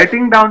 When you're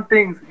writing down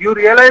things, you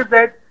realize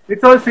that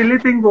it's all silly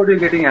things what you're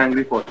getting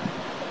angry for.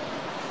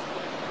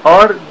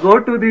 Or go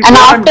to the And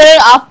go and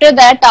after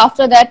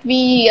that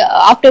we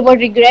afterward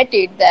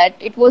regretted that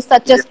it was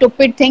such a yeah.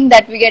 stupid thing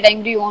that we get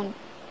angry on.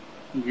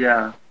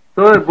 Yeah.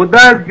 So Buddha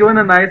has given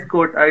a nice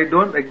quote. I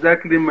don't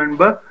exactly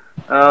remember.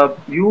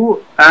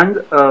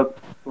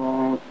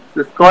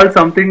 It's called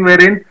something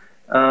wherein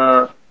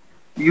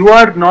you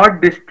are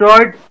not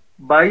destroyed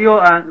by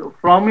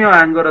from your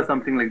anger or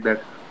something like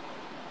that.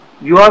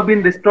 You have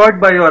been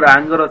destroyed by your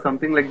anger or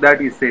something like that.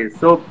 He says.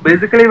 So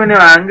basically, when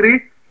you're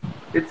angry,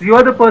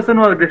 you're the person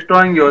who are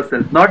destroying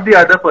yourself, not the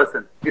other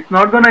person. It's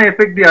not gonna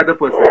affect the other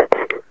person.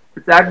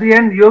 It's at the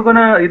end you're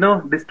gonna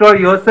destroy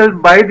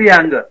yourself by the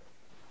anger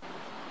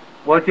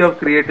what you have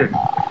created.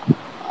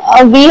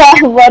 We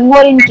have one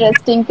more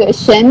interesting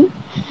question.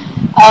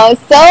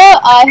 Sir,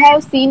 I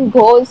have seen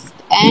ghosts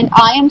and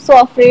I am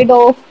so afraid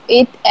of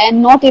it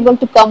and not able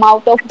to come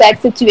out of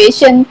that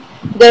situation.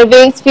 There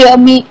is fear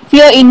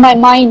in my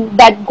mind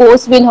that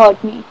ghosts will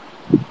hurt me.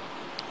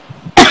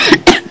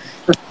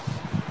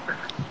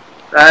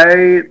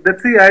 I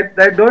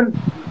don't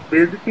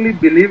basically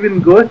believe in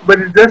ghosts, but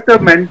it's just a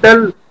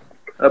mental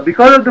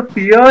because of the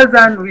fears,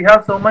 and we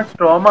have so much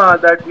trauma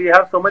that we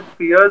have so much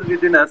fears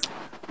within us.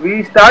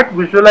 We start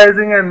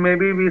visualizing, and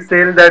maybe we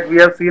say that we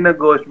have seen a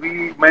ghost.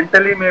 We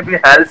mentally maybe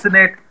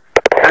hallucinate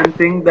and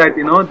think that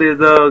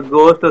there's a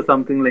ghost or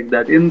something like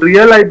that. In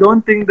real, I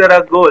don't think there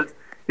are ghosts.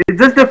 It's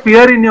just a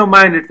fear in your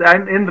mind.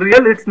 And in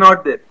real, it's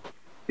not there.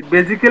 It's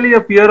basically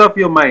a fear of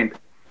your mind.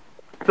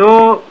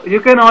 So you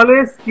can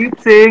always keep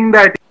saying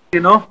that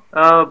keep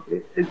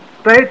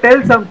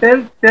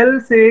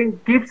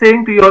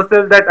saying to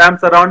yourself that I'm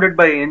surrounded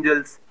by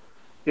angels.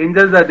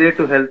 Angels are there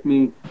to help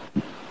me.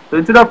 So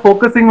instead of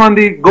focusing on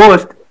the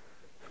ghost,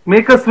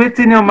 make a switch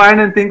in your mind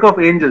and think of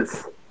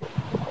angels.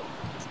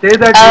 Say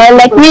that these Uh,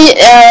 let people. me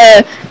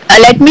uh,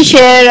 let me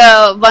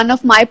share one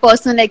of my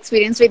personal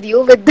experience with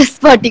you with this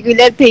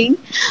particular thing.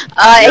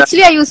 Yeah,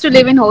 Actually, I used to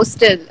live in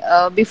hostel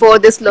before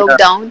this yeah,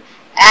 lockdown,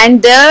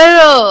 and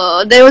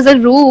there was a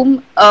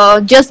room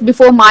just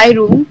before my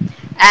room,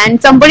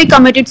 and somebody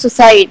committed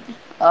suicide.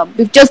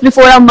 Just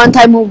before a month,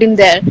 I moved in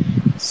there.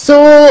 So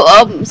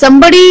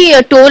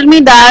somebody told me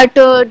that,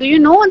 do you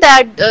know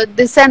that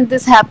this and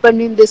this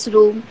happened in this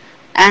room,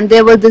 and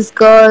there was this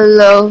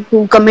girl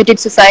who committed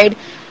suicide,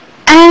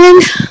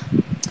 and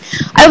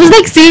I was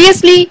like,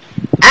 seriously?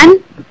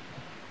 And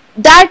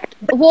that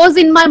was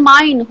in my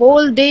mind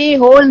whole day,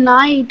 whole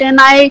night, and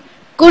I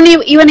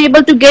couldn't even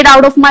able to get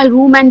out of my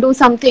room and do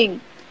something.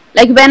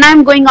 Like when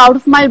I'm going out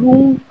of my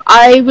room,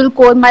 I will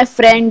call my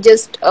friend,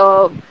 just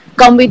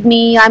come with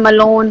me, I'm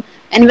alone.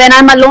 And when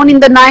I'm alone in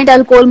the night,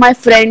 I'll call my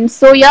friends.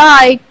 So yeah,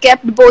 I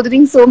kept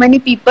bothering so many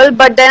people,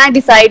 but then I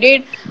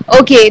decided,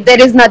 okay,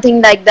 there is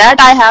nothing like that.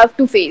 I have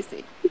to face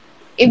it.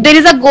 If there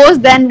is a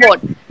ghost, then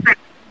what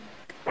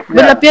will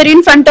Yeah. appear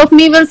in front of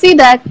me? Will see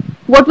that.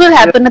 What will Yeah.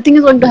 happen? Nothing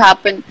is going to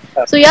happen.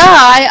 So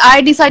yeah,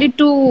 I decided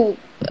to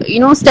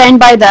stand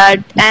by that,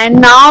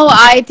 and now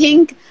I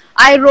think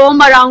I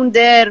roam around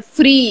there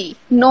free,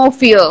 no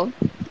fear,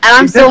 and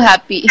I'm It so just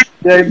happy.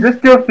 yeah, it's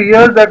just your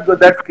fears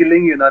that's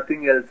killing you,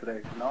 nothing else,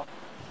 right?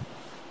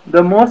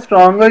 The more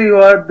stronger you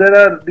are,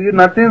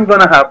 nothing's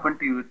gonna happen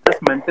to you. It's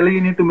just mentally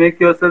you need to make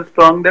yourself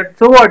strong. That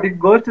so what? If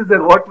ghost is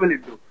there, what will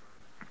it do?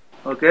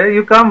 Okay,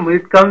 it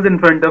comes in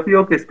front of you.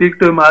 Okay, speak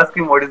to him, ask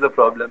him what is the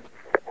problem.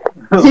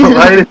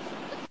 why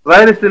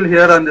why are you still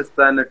here on this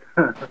planet?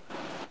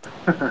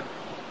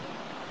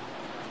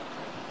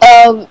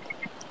 uh,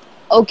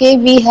 okay,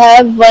 we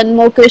have one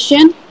more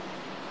question.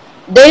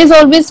 There is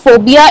always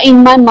phobia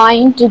in my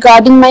mind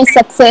regarding my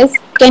success.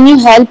 Can you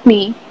help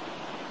me?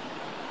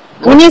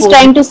 I mean, What he's phobia?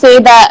 trying to say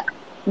that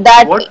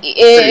What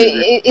phobia is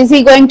it? is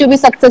he going to be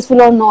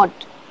successful or not?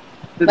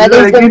 So these Whether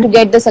are he's going again to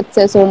get the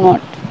success or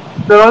not.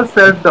 they're all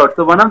self doubt.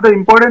 So one of the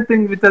important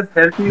things which has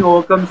helped me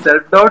overcome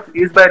self doubt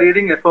is by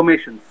reading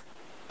affirmations.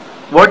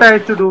 What I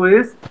used to do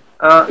is,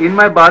 in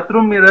my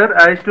bathroom mirror,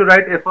 I used to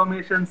write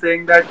affirmations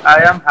saying that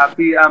I am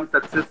happy, I am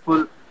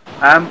successful,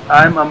 I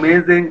am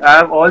amazing, I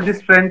have all the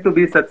strength to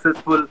be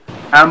successful,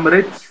 I am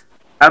rich,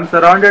 I am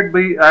surrounded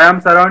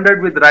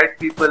with right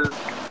people,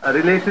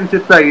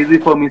 relationships are easy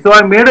for me. So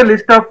I made a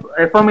list of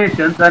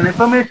affirmations, and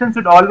affirmations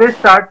should always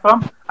start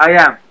from I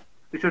am.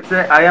 You should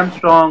say I am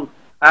strong,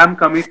 I am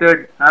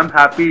committed, I am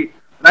happy.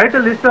 Write a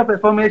list of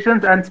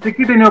affirmations and stick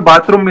it in your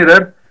bathroom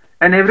mirror,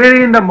 and every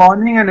day in the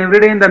morning and every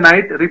day in the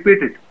night,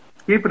 repeat it.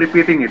 Keep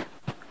repeating it.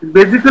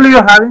 Basically,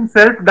 you're having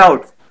self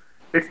doubts.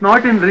 It's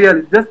not in real.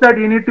 It's just that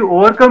you need to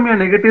overcome your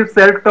negative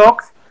self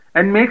talks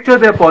and make sure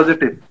they're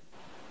positive.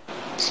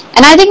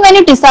 And I think when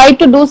you decide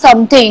to do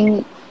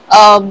something,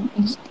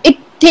 it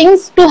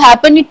things to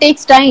happen. It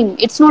takes time.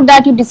 It's not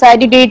that you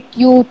decided it,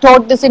 you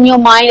thought this in your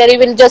mind, and it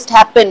will just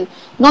happen.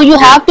 No, you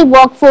Yes. have to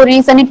work for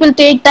it, and it will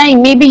take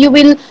time. Maybe you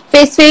will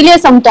face failure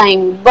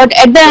sometime, but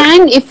at the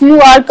end, if you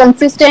are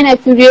consistent,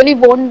 if you really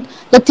want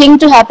the thing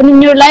to happen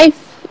in your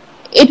life,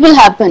 it will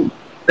happen.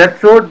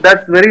 That's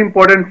very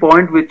important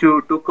point which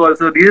you took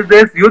also. These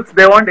days, youths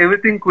they want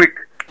everything quick.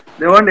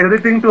 They want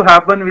everything to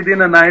happen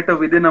within a night or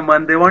within a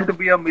month. They want to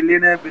be a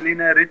millionaire,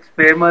 billionaire, rich,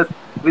 famous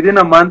within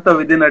a month or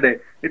within a day.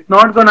 It's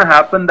not gonna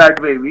happen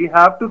that way. We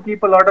have to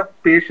keep a lot of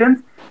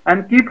patience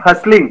and keep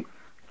hustling.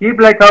 Keep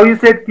like how you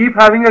said, keep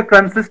having a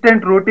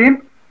consistent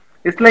routine.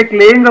 It's like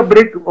laying a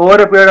brick over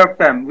a period of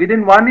time.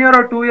 Within 1 year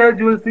or 2 years,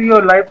 you will see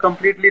your life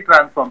completely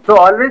transformed. So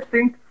always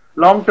think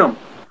long term.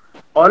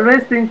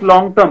 Always think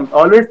long term.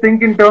 Always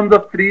think in terms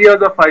of 3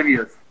 years or 5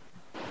 years.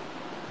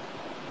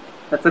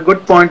 That's a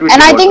good point which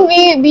And you I brought think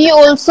up. we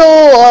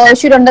also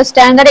should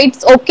understand that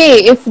it's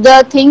okay if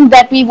the things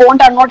that we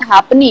want are not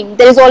happening.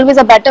 There is always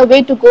a better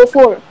way to go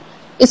for.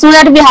 It's not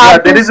that we Yeah,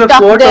 have there to is a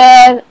stuck quote.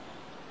 there.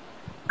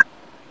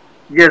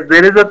 Yes,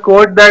 there is a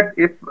quote that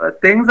if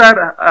things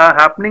are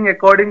happening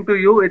according to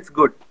you, it's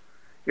good.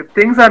 If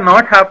things are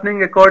not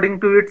happening according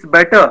to you, it's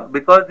better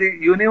because the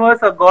universe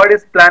or God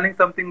is planning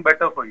something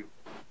better for you.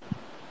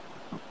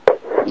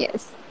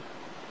 Yes.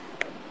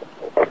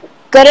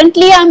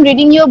 Currently, I'm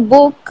reading your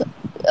book,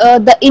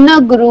 The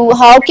Inner Guru.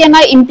 How can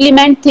I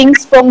implement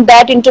things from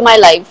that into my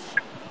life?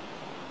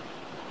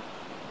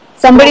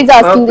 Somebody is So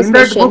asking this in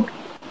that question. book,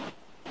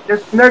 yes,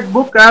 in that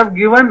book, I have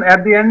given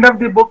at the end of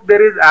the book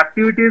there is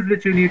activities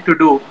which you need to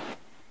do,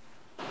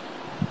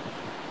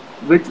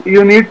 which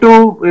you need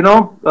to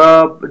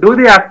do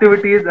the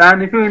activities.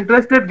 And if you're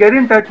interested, get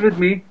in touch with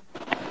me.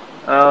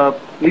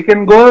 We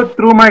can go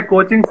through my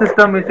coaching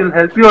system, which will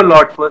help you a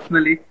lot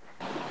personally,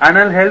 and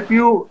I'll help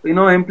you,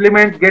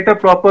 implement, get a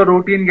proper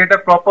routine, get a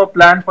proper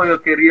plan for your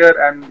career,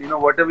 and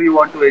whatever you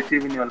want to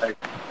achieve in your life.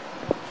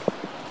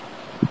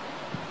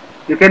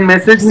 You can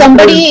message me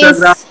through Somebody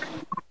Instagram, is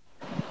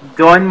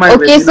join my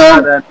okay.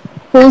 webinar, So, and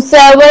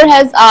whosoever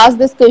has asked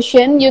this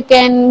question, you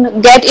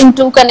can get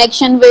into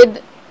connection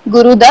with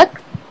Gurudath.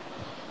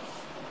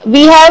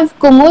 We have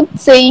Kumud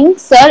saying,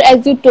 Sir,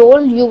 as you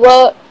told, you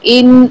were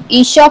in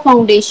Isha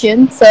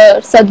Foundation. Sir,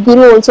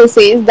 Sadhguru also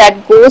says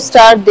that ghosts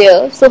are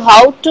there. So,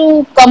 how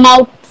to come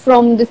out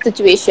from this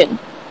situation?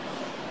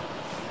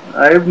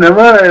 I've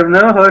never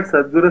heard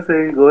Sadhguru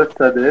saying ghosts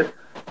are there,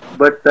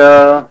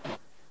 but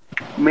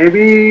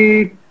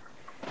maybe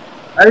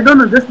I don't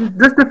know,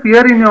 just a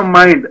fear in your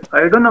mind.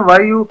 I don't know why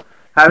you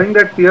having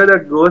that fear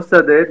that ghosts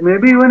are there.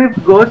 Maybe even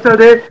if ghosts are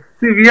there,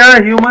 see, we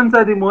are humans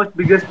are the most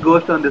biggest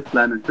ghost on this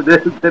planet. So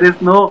there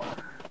is no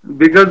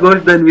bigger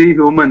ghost than we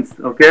humans.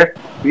 Okay,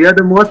 we are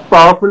the most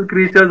powerful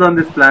creatures on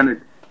this planet,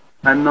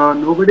 and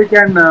nobody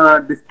can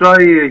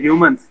destroy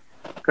humans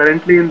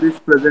currently in this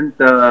present.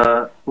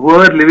 Who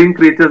are living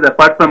creatures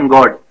apart from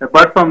God,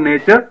 apart from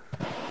nature.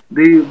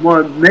 The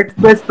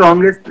next best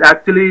strongest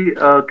actually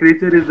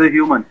creature is the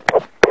human.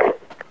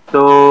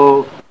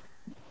 So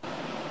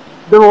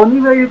the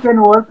only way you can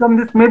overcome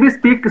this, maybe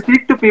speak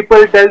to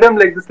people, tell them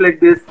like this, like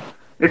this.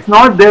 It's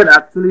not there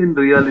actually in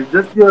real. It's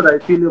just your, I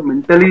feel, you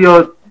mentally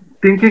you're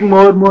thinking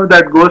more and more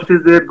that ghost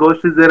is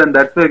there, and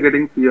that's why you're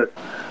getting fear.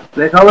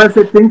 Like how I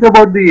said, think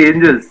about the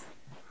angels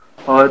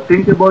or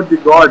think about the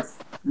gods.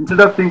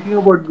 Instead of thinking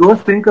about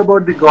ghosts, think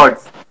about the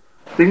gods.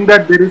 Think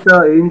that there is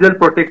an angel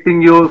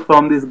protecting you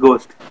from this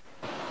ghost.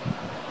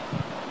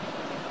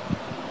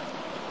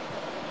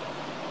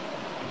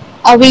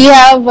 We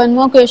have one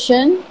more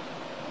question.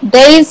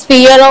 There is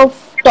fear of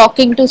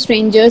talking to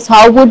strangers.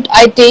 How would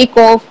I take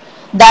off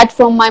that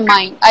from my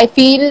mind? I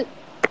feel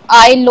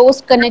I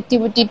lost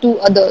connectivity to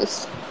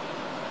others.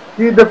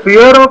 See, the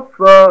fear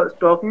of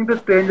talking to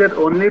strangers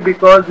only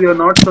because you're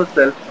not so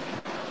self.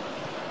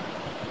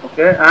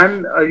 Okay,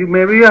 and you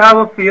maybe you have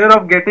a fear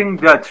of getting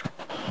judged.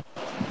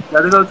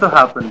 That is also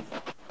happens.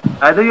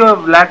 Either you're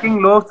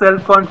lacking low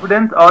self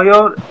confidence or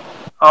you're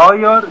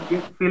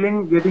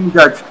feeling getting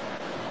judged.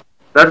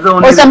 That's the Or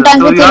only reason.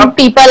 sometimes So we you have think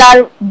people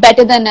are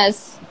better than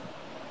us.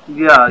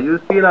 yeah, you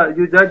feel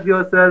you judge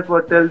yourself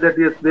or tell that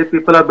yes, they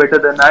people are better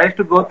than. I used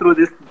to go through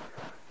this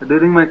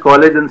during my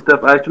college and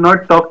stuff. I used to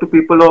not talk to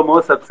people who are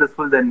more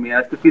successful than me. I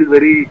used to feel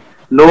very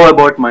low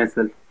about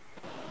myself.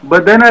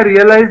 But then I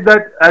realized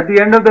that at the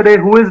end of the day,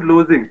 who is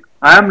losing?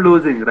 I am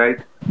losing, right?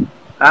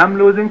 I am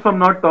losing from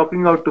not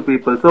talking out to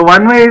people. So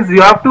one way is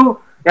you have to,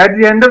 at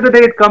the end of the day,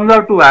 it comes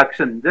out to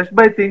action. Just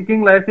by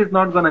thinking, life is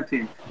not going to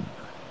change.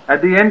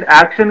 At the end,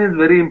 action is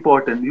very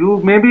important.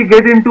 You maybe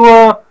get into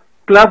a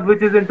club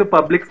which is into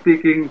public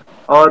speaking,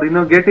 or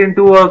get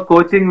into a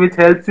coaching which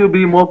helps you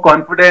be more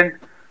confident,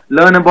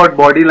 learn about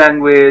body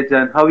language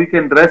and how you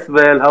can dress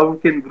well, how you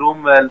can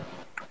groom well.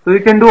 So you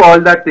can do all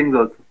that things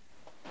also.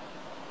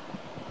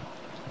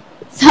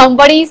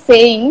 Somebody is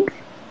saying,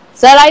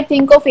 "Sir, I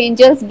think of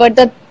angels, but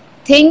the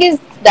thing is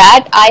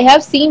that I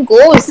have seen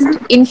ghosts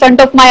in front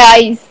of my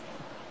eyes."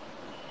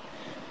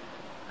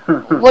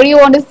 What do you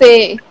want to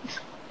say,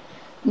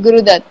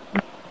 Gurudath?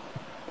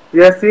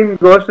 We have seen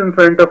ghosts in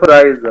front of our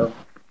eyes.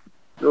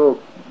 So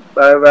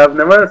I've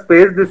never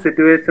faced this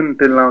situation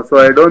till now, so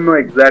I don't know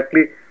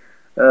exactly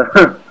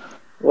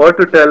what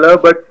to tell her.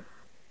 But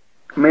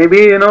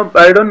maybe I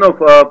don't know.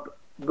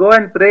 Go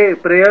and pray.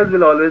 Prayers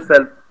will always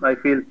help. I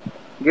feel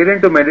get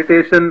into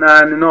meditation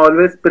and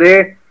always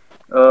pray.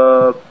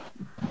 Uh,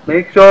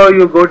 Make sure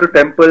you go to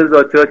temples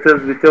or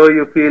churches, whichever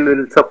you feel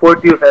will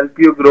support you, help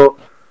you grow.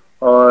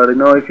 Or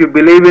if you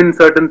believe in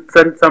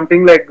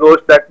something like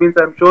ghost, that means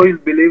I'm sure you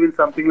believe in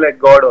something like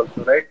God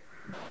also, right?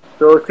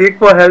 So seek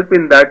for help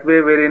in that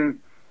way, wherein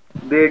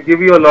they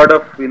give you a lot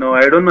of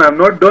I don't know. I'm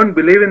not don't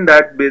believe in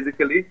that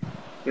basically.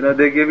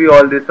 They give you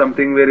all this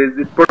something where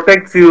it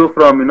protects you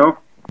from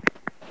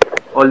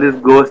all this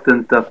ghost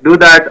and stuff. Do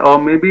that,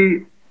 or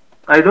maybe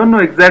I don't know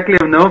exactly.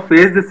 I've never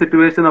faced the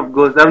situation of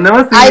ghosts. I've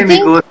never seen I any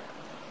think ghosts.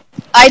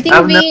 I think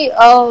I've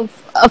never.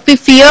 we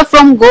fear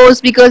from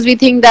ghosts because we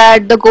think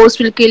that the ghost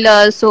will kill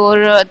us or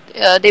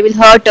they will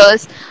hurt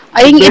us.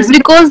 I It's think it's basically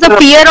because the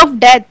fear of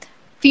death.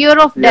 Fear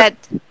of yeah,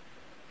 death.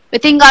 We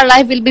think our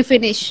life will be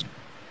finished.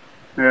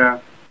 yeah.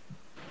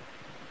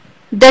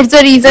 That's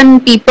the reason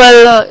people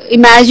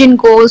imagine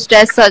ghost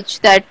as such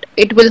that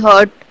it will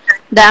hurt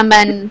them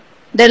and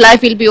their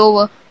life will be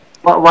over.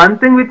 One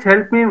thing which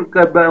helped me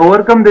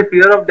overcome the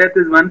fear of death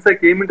is once I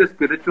came into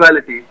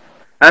spirituality,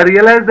 I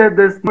realized that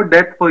there's no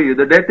death for you.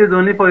 The death is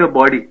only for your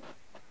body.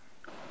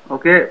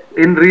 Okay,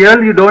 in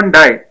real you don't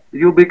die.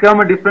 You become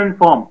a different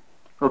form.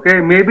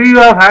 Okay, maybe you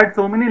have had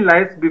so many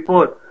lives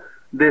before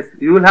this.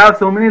 You will have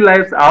so many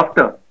lives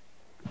after.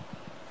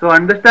 So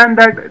understand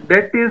that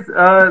death is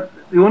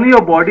only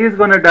your body is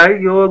gonna die.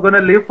 You're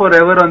gonna live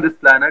forever on this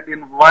planet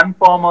in one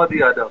form or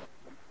the other.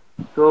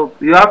 So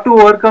you have to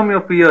overcome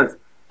your fears.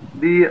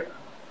 The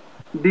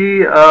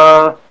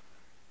the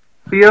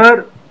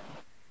fear.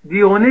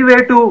 The only way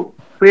to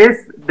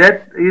face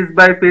death is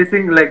by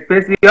facing like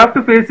face. You have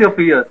to face your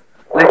fears.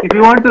 Like if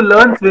you want to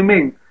learn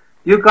swimming,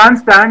 you can't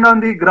stand on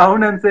the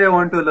ground and say I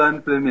want to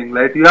learn swimming.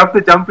 Right? You have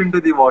to jump into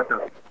the water.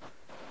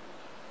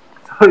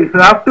 So you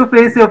have to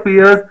face your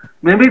fears.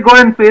 Maybe go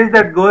and face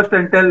that ghost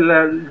and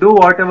do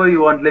whatever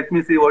you want. Let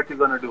me see what you're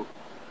gonna do.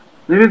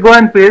 Maybe go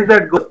and face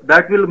that ghost.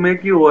 That will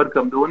make you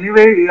overcome. The only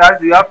way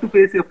is you have to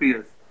face your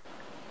fears.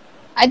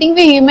 I think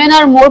we human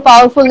are more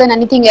powerful than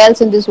anything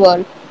else in this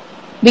world.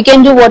 We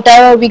can do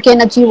whatever, we can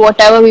achieve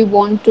whatever we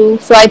want to.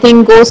 So I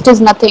think ghost is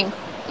nothing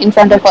in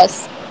front of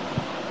us.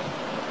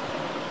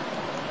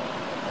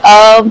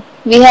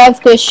 We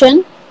have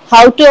question: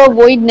 how to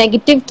avoid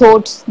negative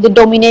thoughts that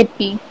dominate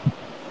me.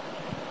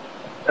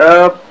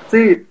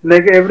 See,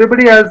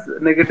 everybody has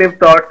negative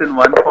thoughts in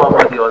one form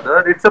or the other.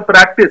 It's a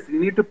practice. You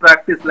need to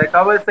practice. Like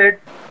how I said,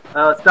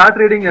 start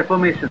reading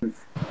affirmations.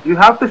 You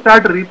have to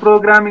start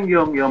reprogramming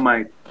your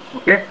mind.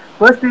 Okay.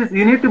 First is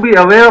you need to be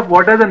aware of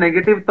what are the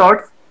negative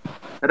thoughts.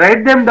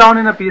 Write them down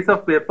in a piece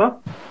of paper.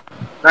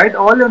 Write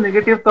all your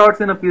negative thoughts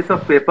in a piece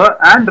of paper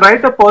and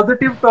write a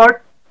positive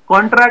thought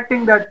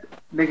contracting that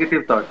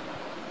negative thought.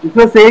 If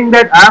you're saying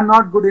that I am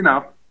not good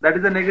enough, that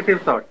is a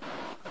negative thought.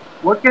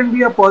 What can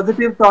be a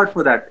positive thought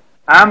for that?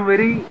 I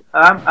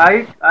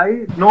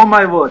know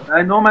my worth.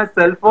 I know my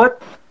self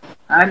worth,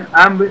 and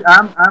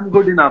I'm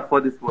good enough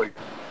for this world.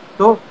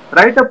 So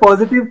write a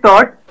positive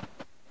thought,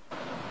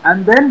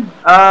 and then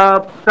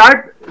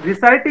start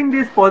reciting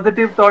these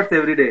positive thoughts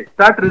every day.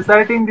 Start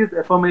reciting these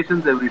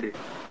affirmations every day,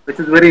 which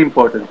is very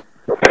important.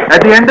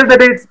 At the end of the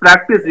day, it's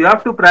practice. You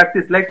have to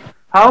practice. Like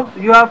how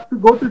you have to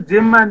go to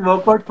gym and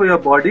work out for your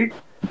body.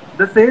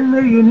 The same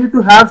way you need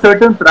to have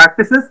certain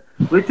practices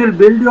which will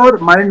build your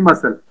mind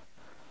muscle.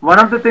 One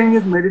of the thing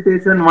is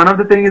meditation. One of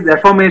the thing is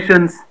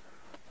affirmations.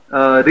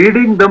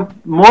 Reading, the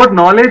more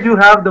knowledge you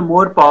have, the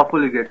more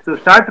powerful you get. So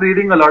start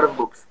reading a lot of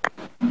books.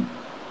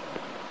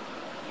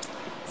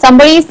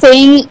 Somebody is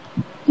saying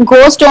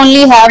ghosts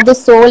only have the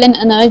soul and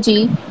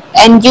energy,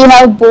 and you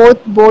have both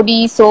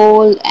body,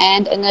 soul,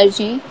 and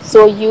energy.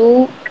 So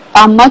you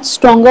are much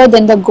stronger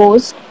than the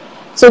ghost.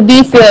 So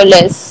be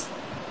fearless.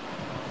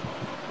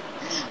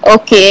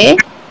 Okay.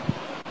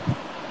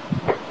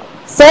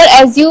 Sir,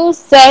 as you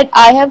said,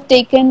 I have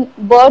taken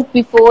birth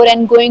before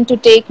and going to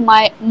take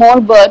my more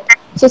birth.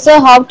 So, sir,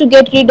 how to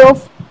get rid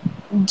of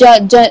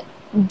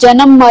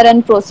Janam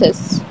Maran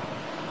process?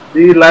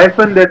 The life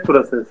and death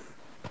process.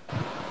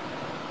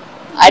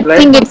 I Life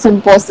think and it's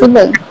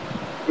impossible.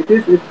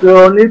 it's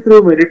only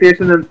through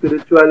meditation and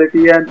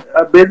spirituality, and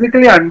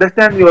basically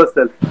understand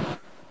yourself.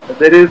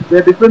 There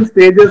are different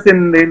stages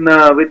in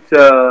which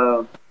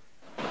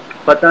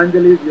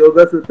Patanjali's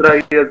Yoga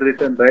Sutra he has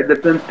written, right?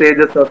 Different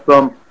stages of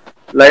from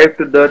life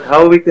to death,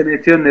 how we can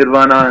achieve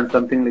nirvana and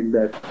something like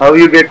that. How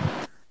you get,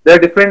 there are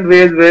different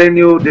ways wherein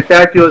you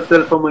detach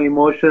yourself from your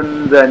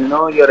emotions and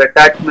your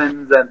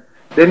attachments, and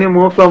then you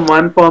move from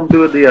one form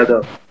to the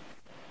other.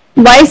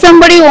 Why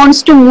somebody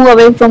wants to move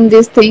away from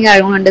this thing, I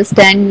don't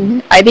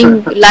understand. I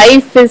think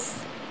life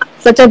is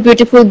such a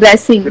beautiful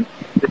blessing.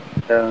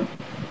 Yeah,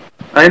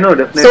 I know So,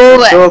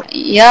 definitely. So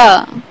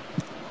yeah,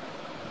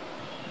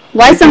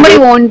 why if you somebody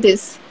really want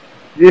this?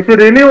 if you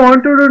really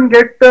want to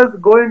get us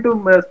go into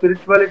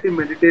spirituality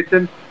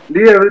meditation,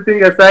 leave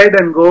everything aside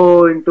and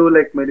go into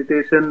like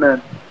meditation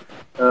and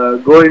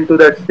go into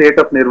that state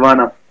of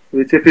nirvana,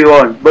 which if you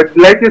want. But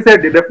like you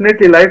said,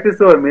 definitely life is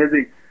so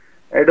amazing.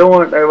 I don't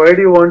want. Why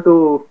do you want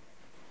to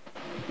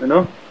you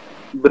know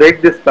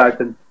break this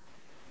pattern?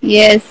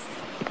 Yes.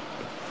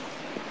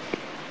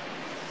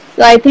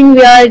 So I think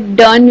we are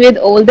done with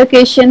all the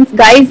questions.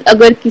 Guys,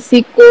 अगर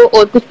किसी को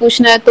और कुछ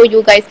पूछना है तो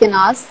you guys can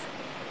ask.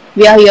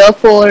 We are here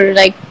for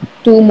like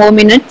 2 more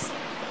minutes.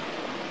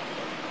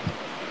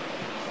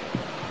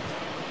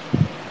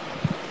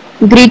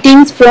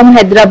 Greetings from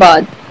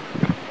Hyderabad.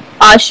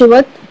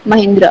 Ashwat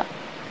Mahindra.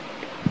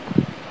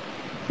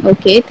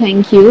 Okay,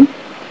 thank you.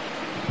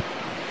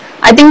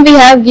 I think we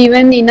have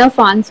given enough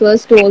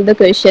answers to all the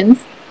questions.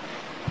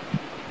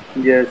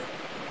 Yes.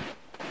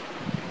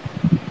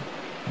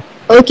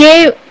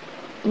 Okay,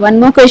 one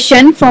more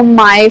question from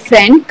my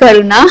friend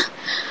Karuna.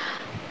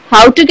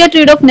 How to get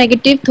rid of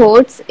negative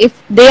thoughts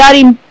if they are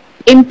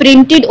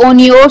imprinted on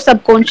your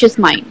subconscious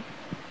mind?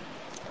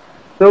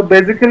 So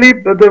basically,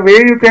 the way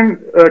you can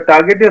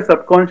target your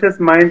subconscious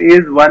mind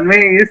is one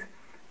way is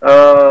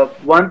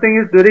one thing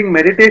is during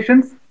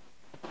meditations.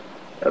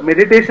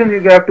 Meditation, you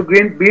have to be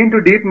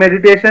into deep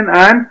meditation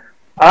and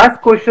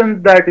ask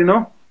questions that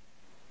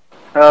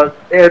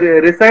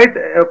recite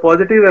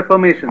positive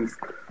affirmations.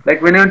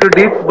 Like when you're into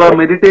deep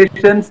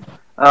meditations,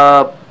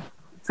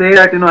 say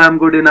that I'm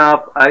good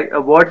enough.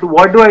 What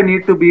do I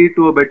need to be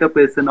to a better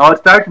person, or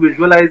start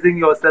visualizing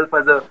yourself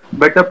as a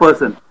better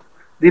person.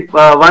 The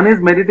one is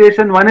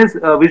meditation, one is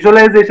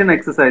visualization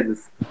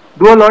exercises.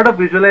 Do a lot of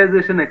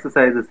visualization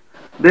exercises.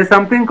 There's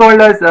something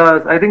called as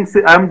I think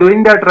I'm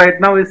doing that right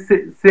now is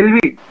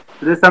Sylvie.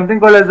 There's something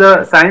called as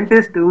a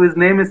scientist whose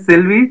name is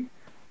Sylvie,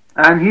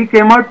 and he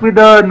came out with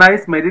a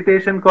nice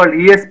meditation called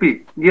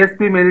ESP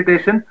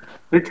meditation,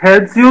 which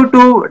helps you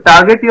to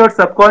target your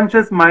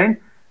subconscious mind,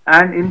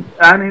 and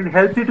it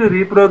helps you to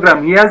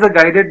reprogram. He has a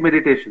guided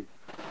meditation.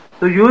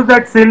 So use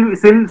that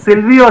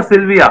Sylvie or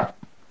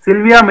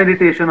Sylvia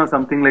meditation or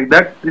something like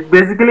that. It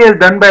basically is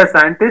done by a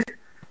scientist.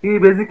 He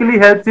basically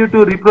helps you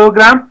to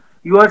reprogram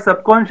your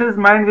subconscious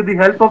mind with the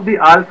help of the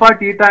alpha,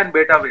 theta, and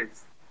beta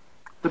waves.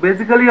 So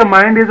basically, your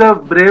mind is a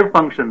wave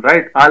function,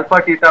 right?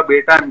 Alpha, theta,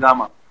 beta, and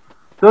gamma.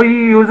 So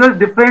he uses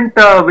different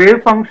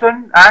wave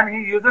function, and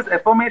he uses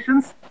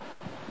affirmations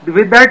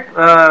with that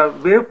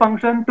wave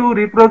function to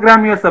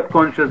reprogram your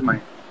subconscious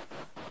mind.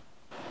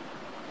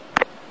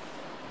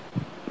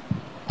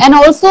 And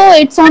also,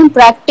 it's on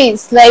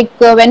practice. Like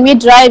when we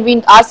drive,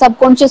 our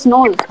subconscious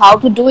knows how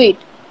to do it.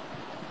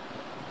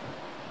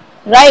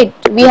 Right?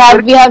 We That's very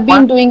have we have one.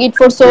 been doing it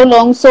for so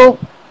long, so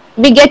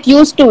we get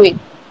used to it.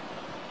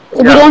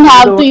 So we Yeah, don't this is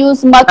have the to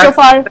use much of that's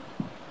our.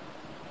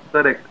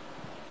 correct.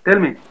 Tell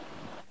me.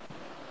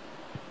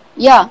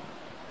 Yeah.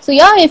 So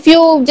yeah, if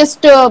you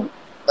just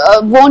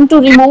want to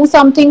remove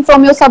something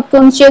from your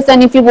subconscious,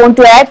 and if you want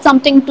to add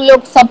something to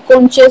your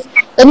subconscious,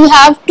 then you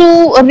have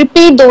to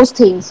repeat those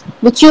things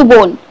which you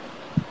want,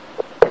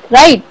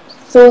 right?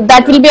 So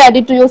that Yeah. will be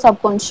added to your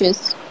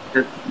subconscious.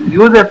 Yes.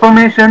 Use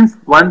affirmations.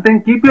 One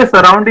thing, keep your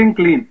surrounding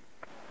clean.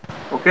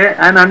 Okay,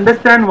 and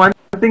understand one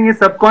thing is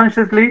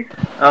subconsciously,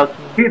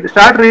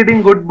 start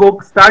reading good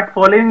books, start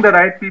following the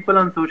right people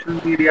on social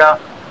media,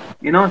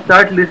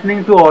 start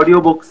listening to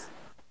audiobooks,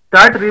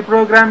 start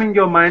reprogramming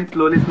your mind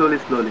slowly, slowly,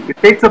 slowly. It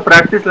takes a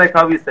practice, like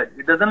how we said.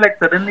 It doesn't like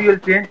suddenly you'll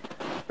change.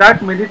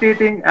 Start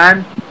meditating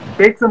and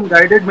take some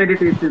guided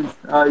meditations.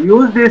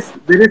 Use this.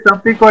 There is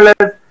something called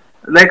as,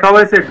 like how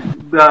I said,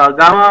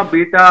 gamma,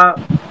 beta,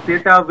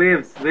 theta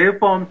waves,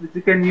 waveforms, which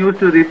you can use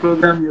to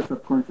reprogram your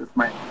subconscious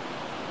mind.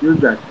 Use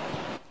that.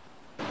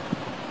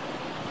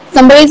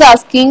 Somebody is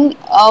asking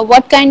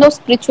what kind of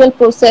spiritual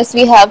process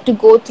we have to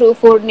go through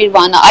for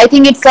nirvana. I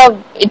think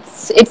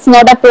it's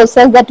not a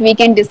process that we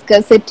can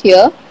discuss it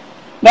here,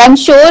 but I'm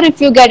sure if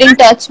you get in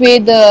touch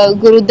with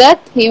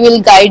Gurudath, he will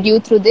guide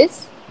you through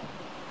this.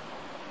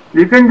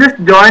 You can just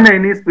join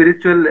any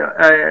spiritual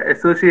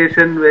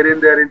association wherein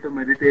they are into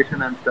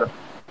meditation and stuff,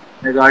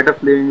 like Art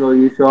of Living or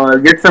Isha, or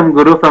get some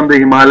guru from the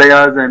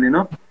Himalayas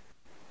and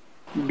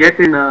get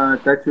in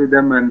touch with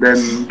them and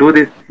then do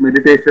this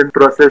meditation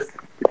process.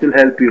 It will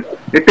help you.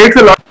 It takes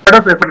a lot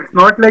of effort. It's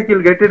not like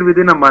you'll get it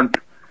within a month.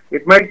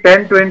 It might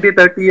 10, 20,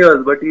 30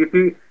 years, but if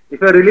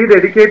you're really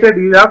dedicated,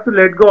 you have to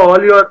let go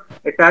all your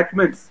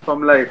attachments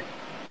from life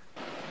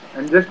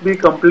and just be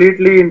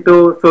completely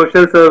into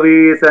social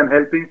service and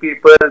helping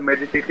people,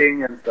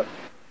 meditating and stuff.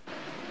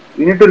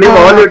 You need to leave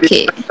all your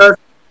Okay. desires,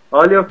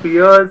 all your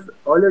fears,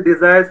 all your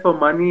desires for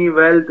money,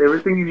 wealth,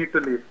 everything you need to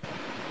leave.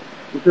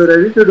 If you're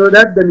ready to do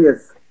that, then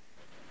yes.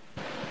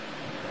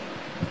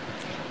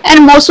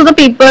 And most of the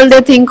people,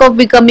 they think of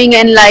becoming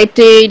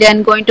enlightened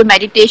and going to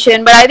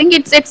meditation, but I think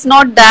it's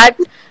not that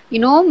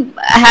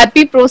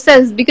happy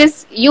process,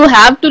 because you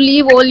have to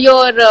leave all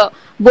your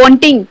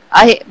wanting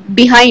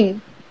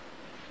behind.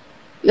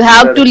 You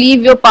have to Correct.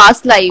 leave your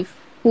past life,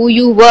 who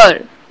you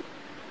were.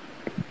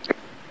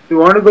 You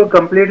want to go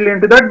completely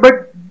into that,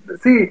 but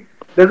see,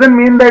 doesn't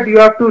mean that you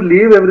have to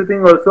leave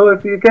everything also.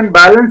 If you can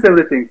balance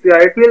everything. See,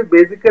 I feel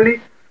basically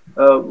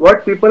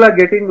what people are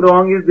getting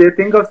wrong is they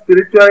think of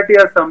spirituality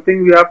as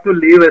something we have to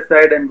leave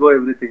aside and go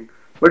everything.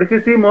 But if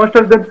you see most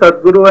of them,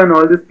 Sadhguru and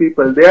all these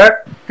people, they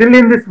are still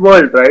in this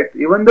world, right?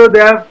 Even though they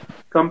have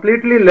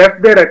completely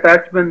left their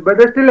attachment, but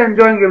they're still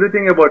enjoying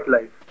everything about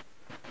life.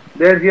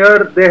 They're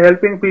here, they're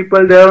helping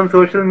people, they're on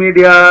social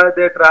media,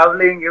 they're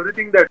traveling,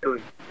 everything they're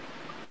doing.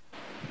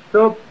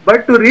 So,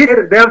 but to reach,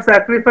 they have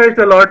sacrificed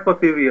a lot for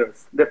few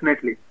years,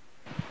 definitely.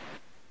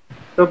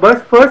 So,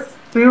 but first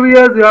few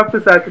years you have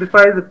to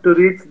sacrifice to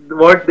reach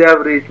what they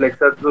have reached, like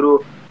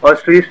Sadhguru or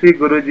Sri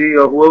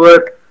Guruji or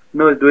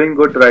whoever is doing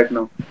good right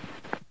now.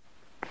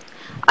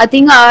 I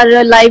think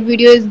our live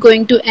video is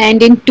going to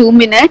end in 2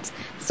 minutes.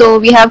 So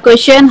we have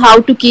question how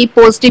to keep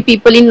positive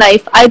people in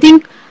life. I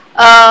think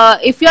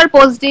if you are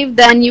positive,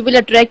 then you will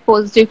attract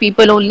positive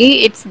people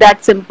only. It's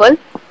that simple.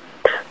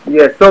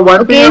 Yes. So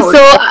one thing, Okay,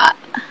 so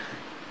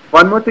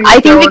one more thing I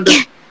which I think we want to,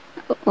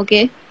 can.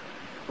 Okay.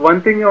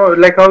 one thing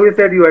like how you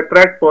said, you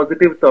attract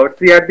positive thoughts.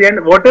 See, at the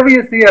end, whatever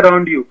you see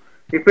around you,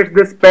 if it's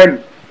this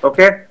pen,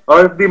 okay,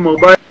 or if the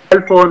mobile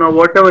phone or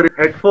whatever,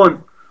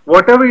 headphones,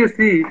 whatever you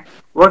see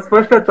was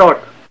first a thought.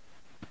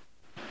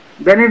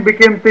 Then it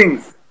became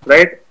things,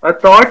 right? A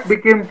thought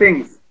became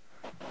things.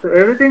 So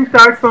everything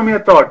starts from your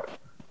thought.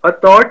 A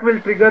thought will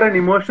trigger an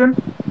emotion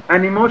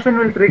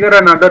will trigger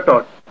another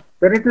thought.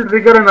 Then it will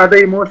trigger another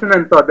emotion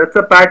and thought. That's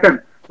a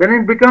pattern. Then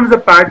it becomes a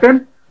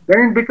pattern, then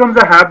it becomes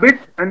a habit,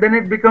 and then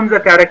it becomes a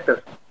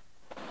character.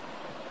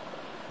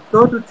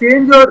 So to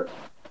change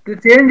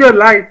your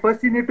life,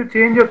 first you need to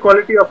change your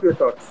quality of your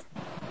thoughts.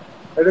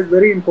 That is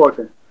very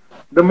important.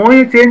 The more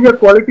you change your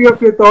quality of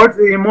your thoughts,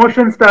 your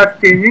emotion starts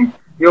changing,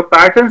 your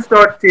pattern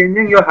starts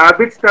changing, your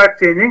habits start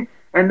changing,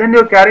 and then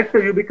your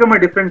character, you become a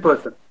different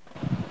person.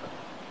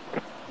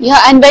 Yeah,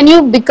 and when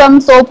you become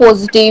so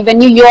positive,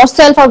 when you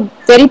yourself are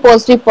very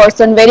positive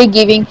person, very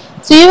giving,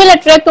 so you will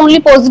attract only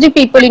positive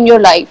people in your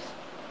life,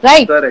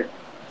 right? Correct.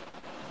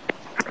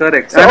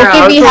 Correct. So And I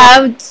okay, we also,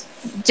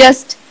 have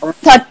just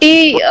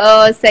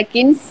 30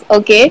 seconds.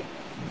 Okay.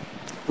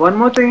 one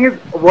more thing is,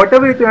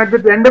 whatever you think, at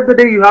the end of the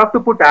day, you have to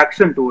put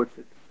action towards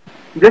it.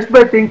 Just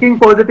by thinking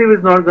positive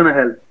is not going to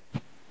help.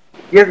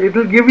 Yes, it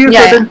will give you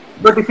Yeah, yeah. certain,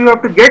 but if you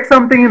have to get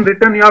something in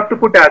return, you have to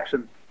put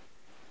action.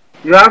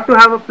 You have to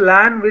have a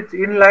plan which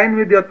in line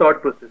with your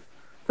thought process.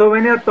 So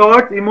when your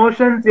thoughts,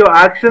 emotions, your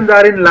actions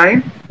are in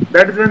line,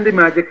 that is when the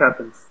magic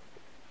happens.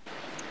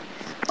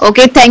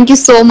 Okay, thank you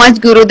so much,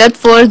 Gurudath,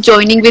 for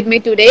joining with me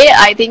today.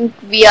 I think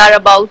we are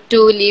about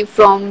to leave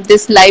from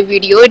this live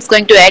video. It's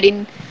going to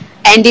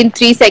end in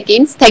 3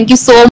 seconds. Thank you so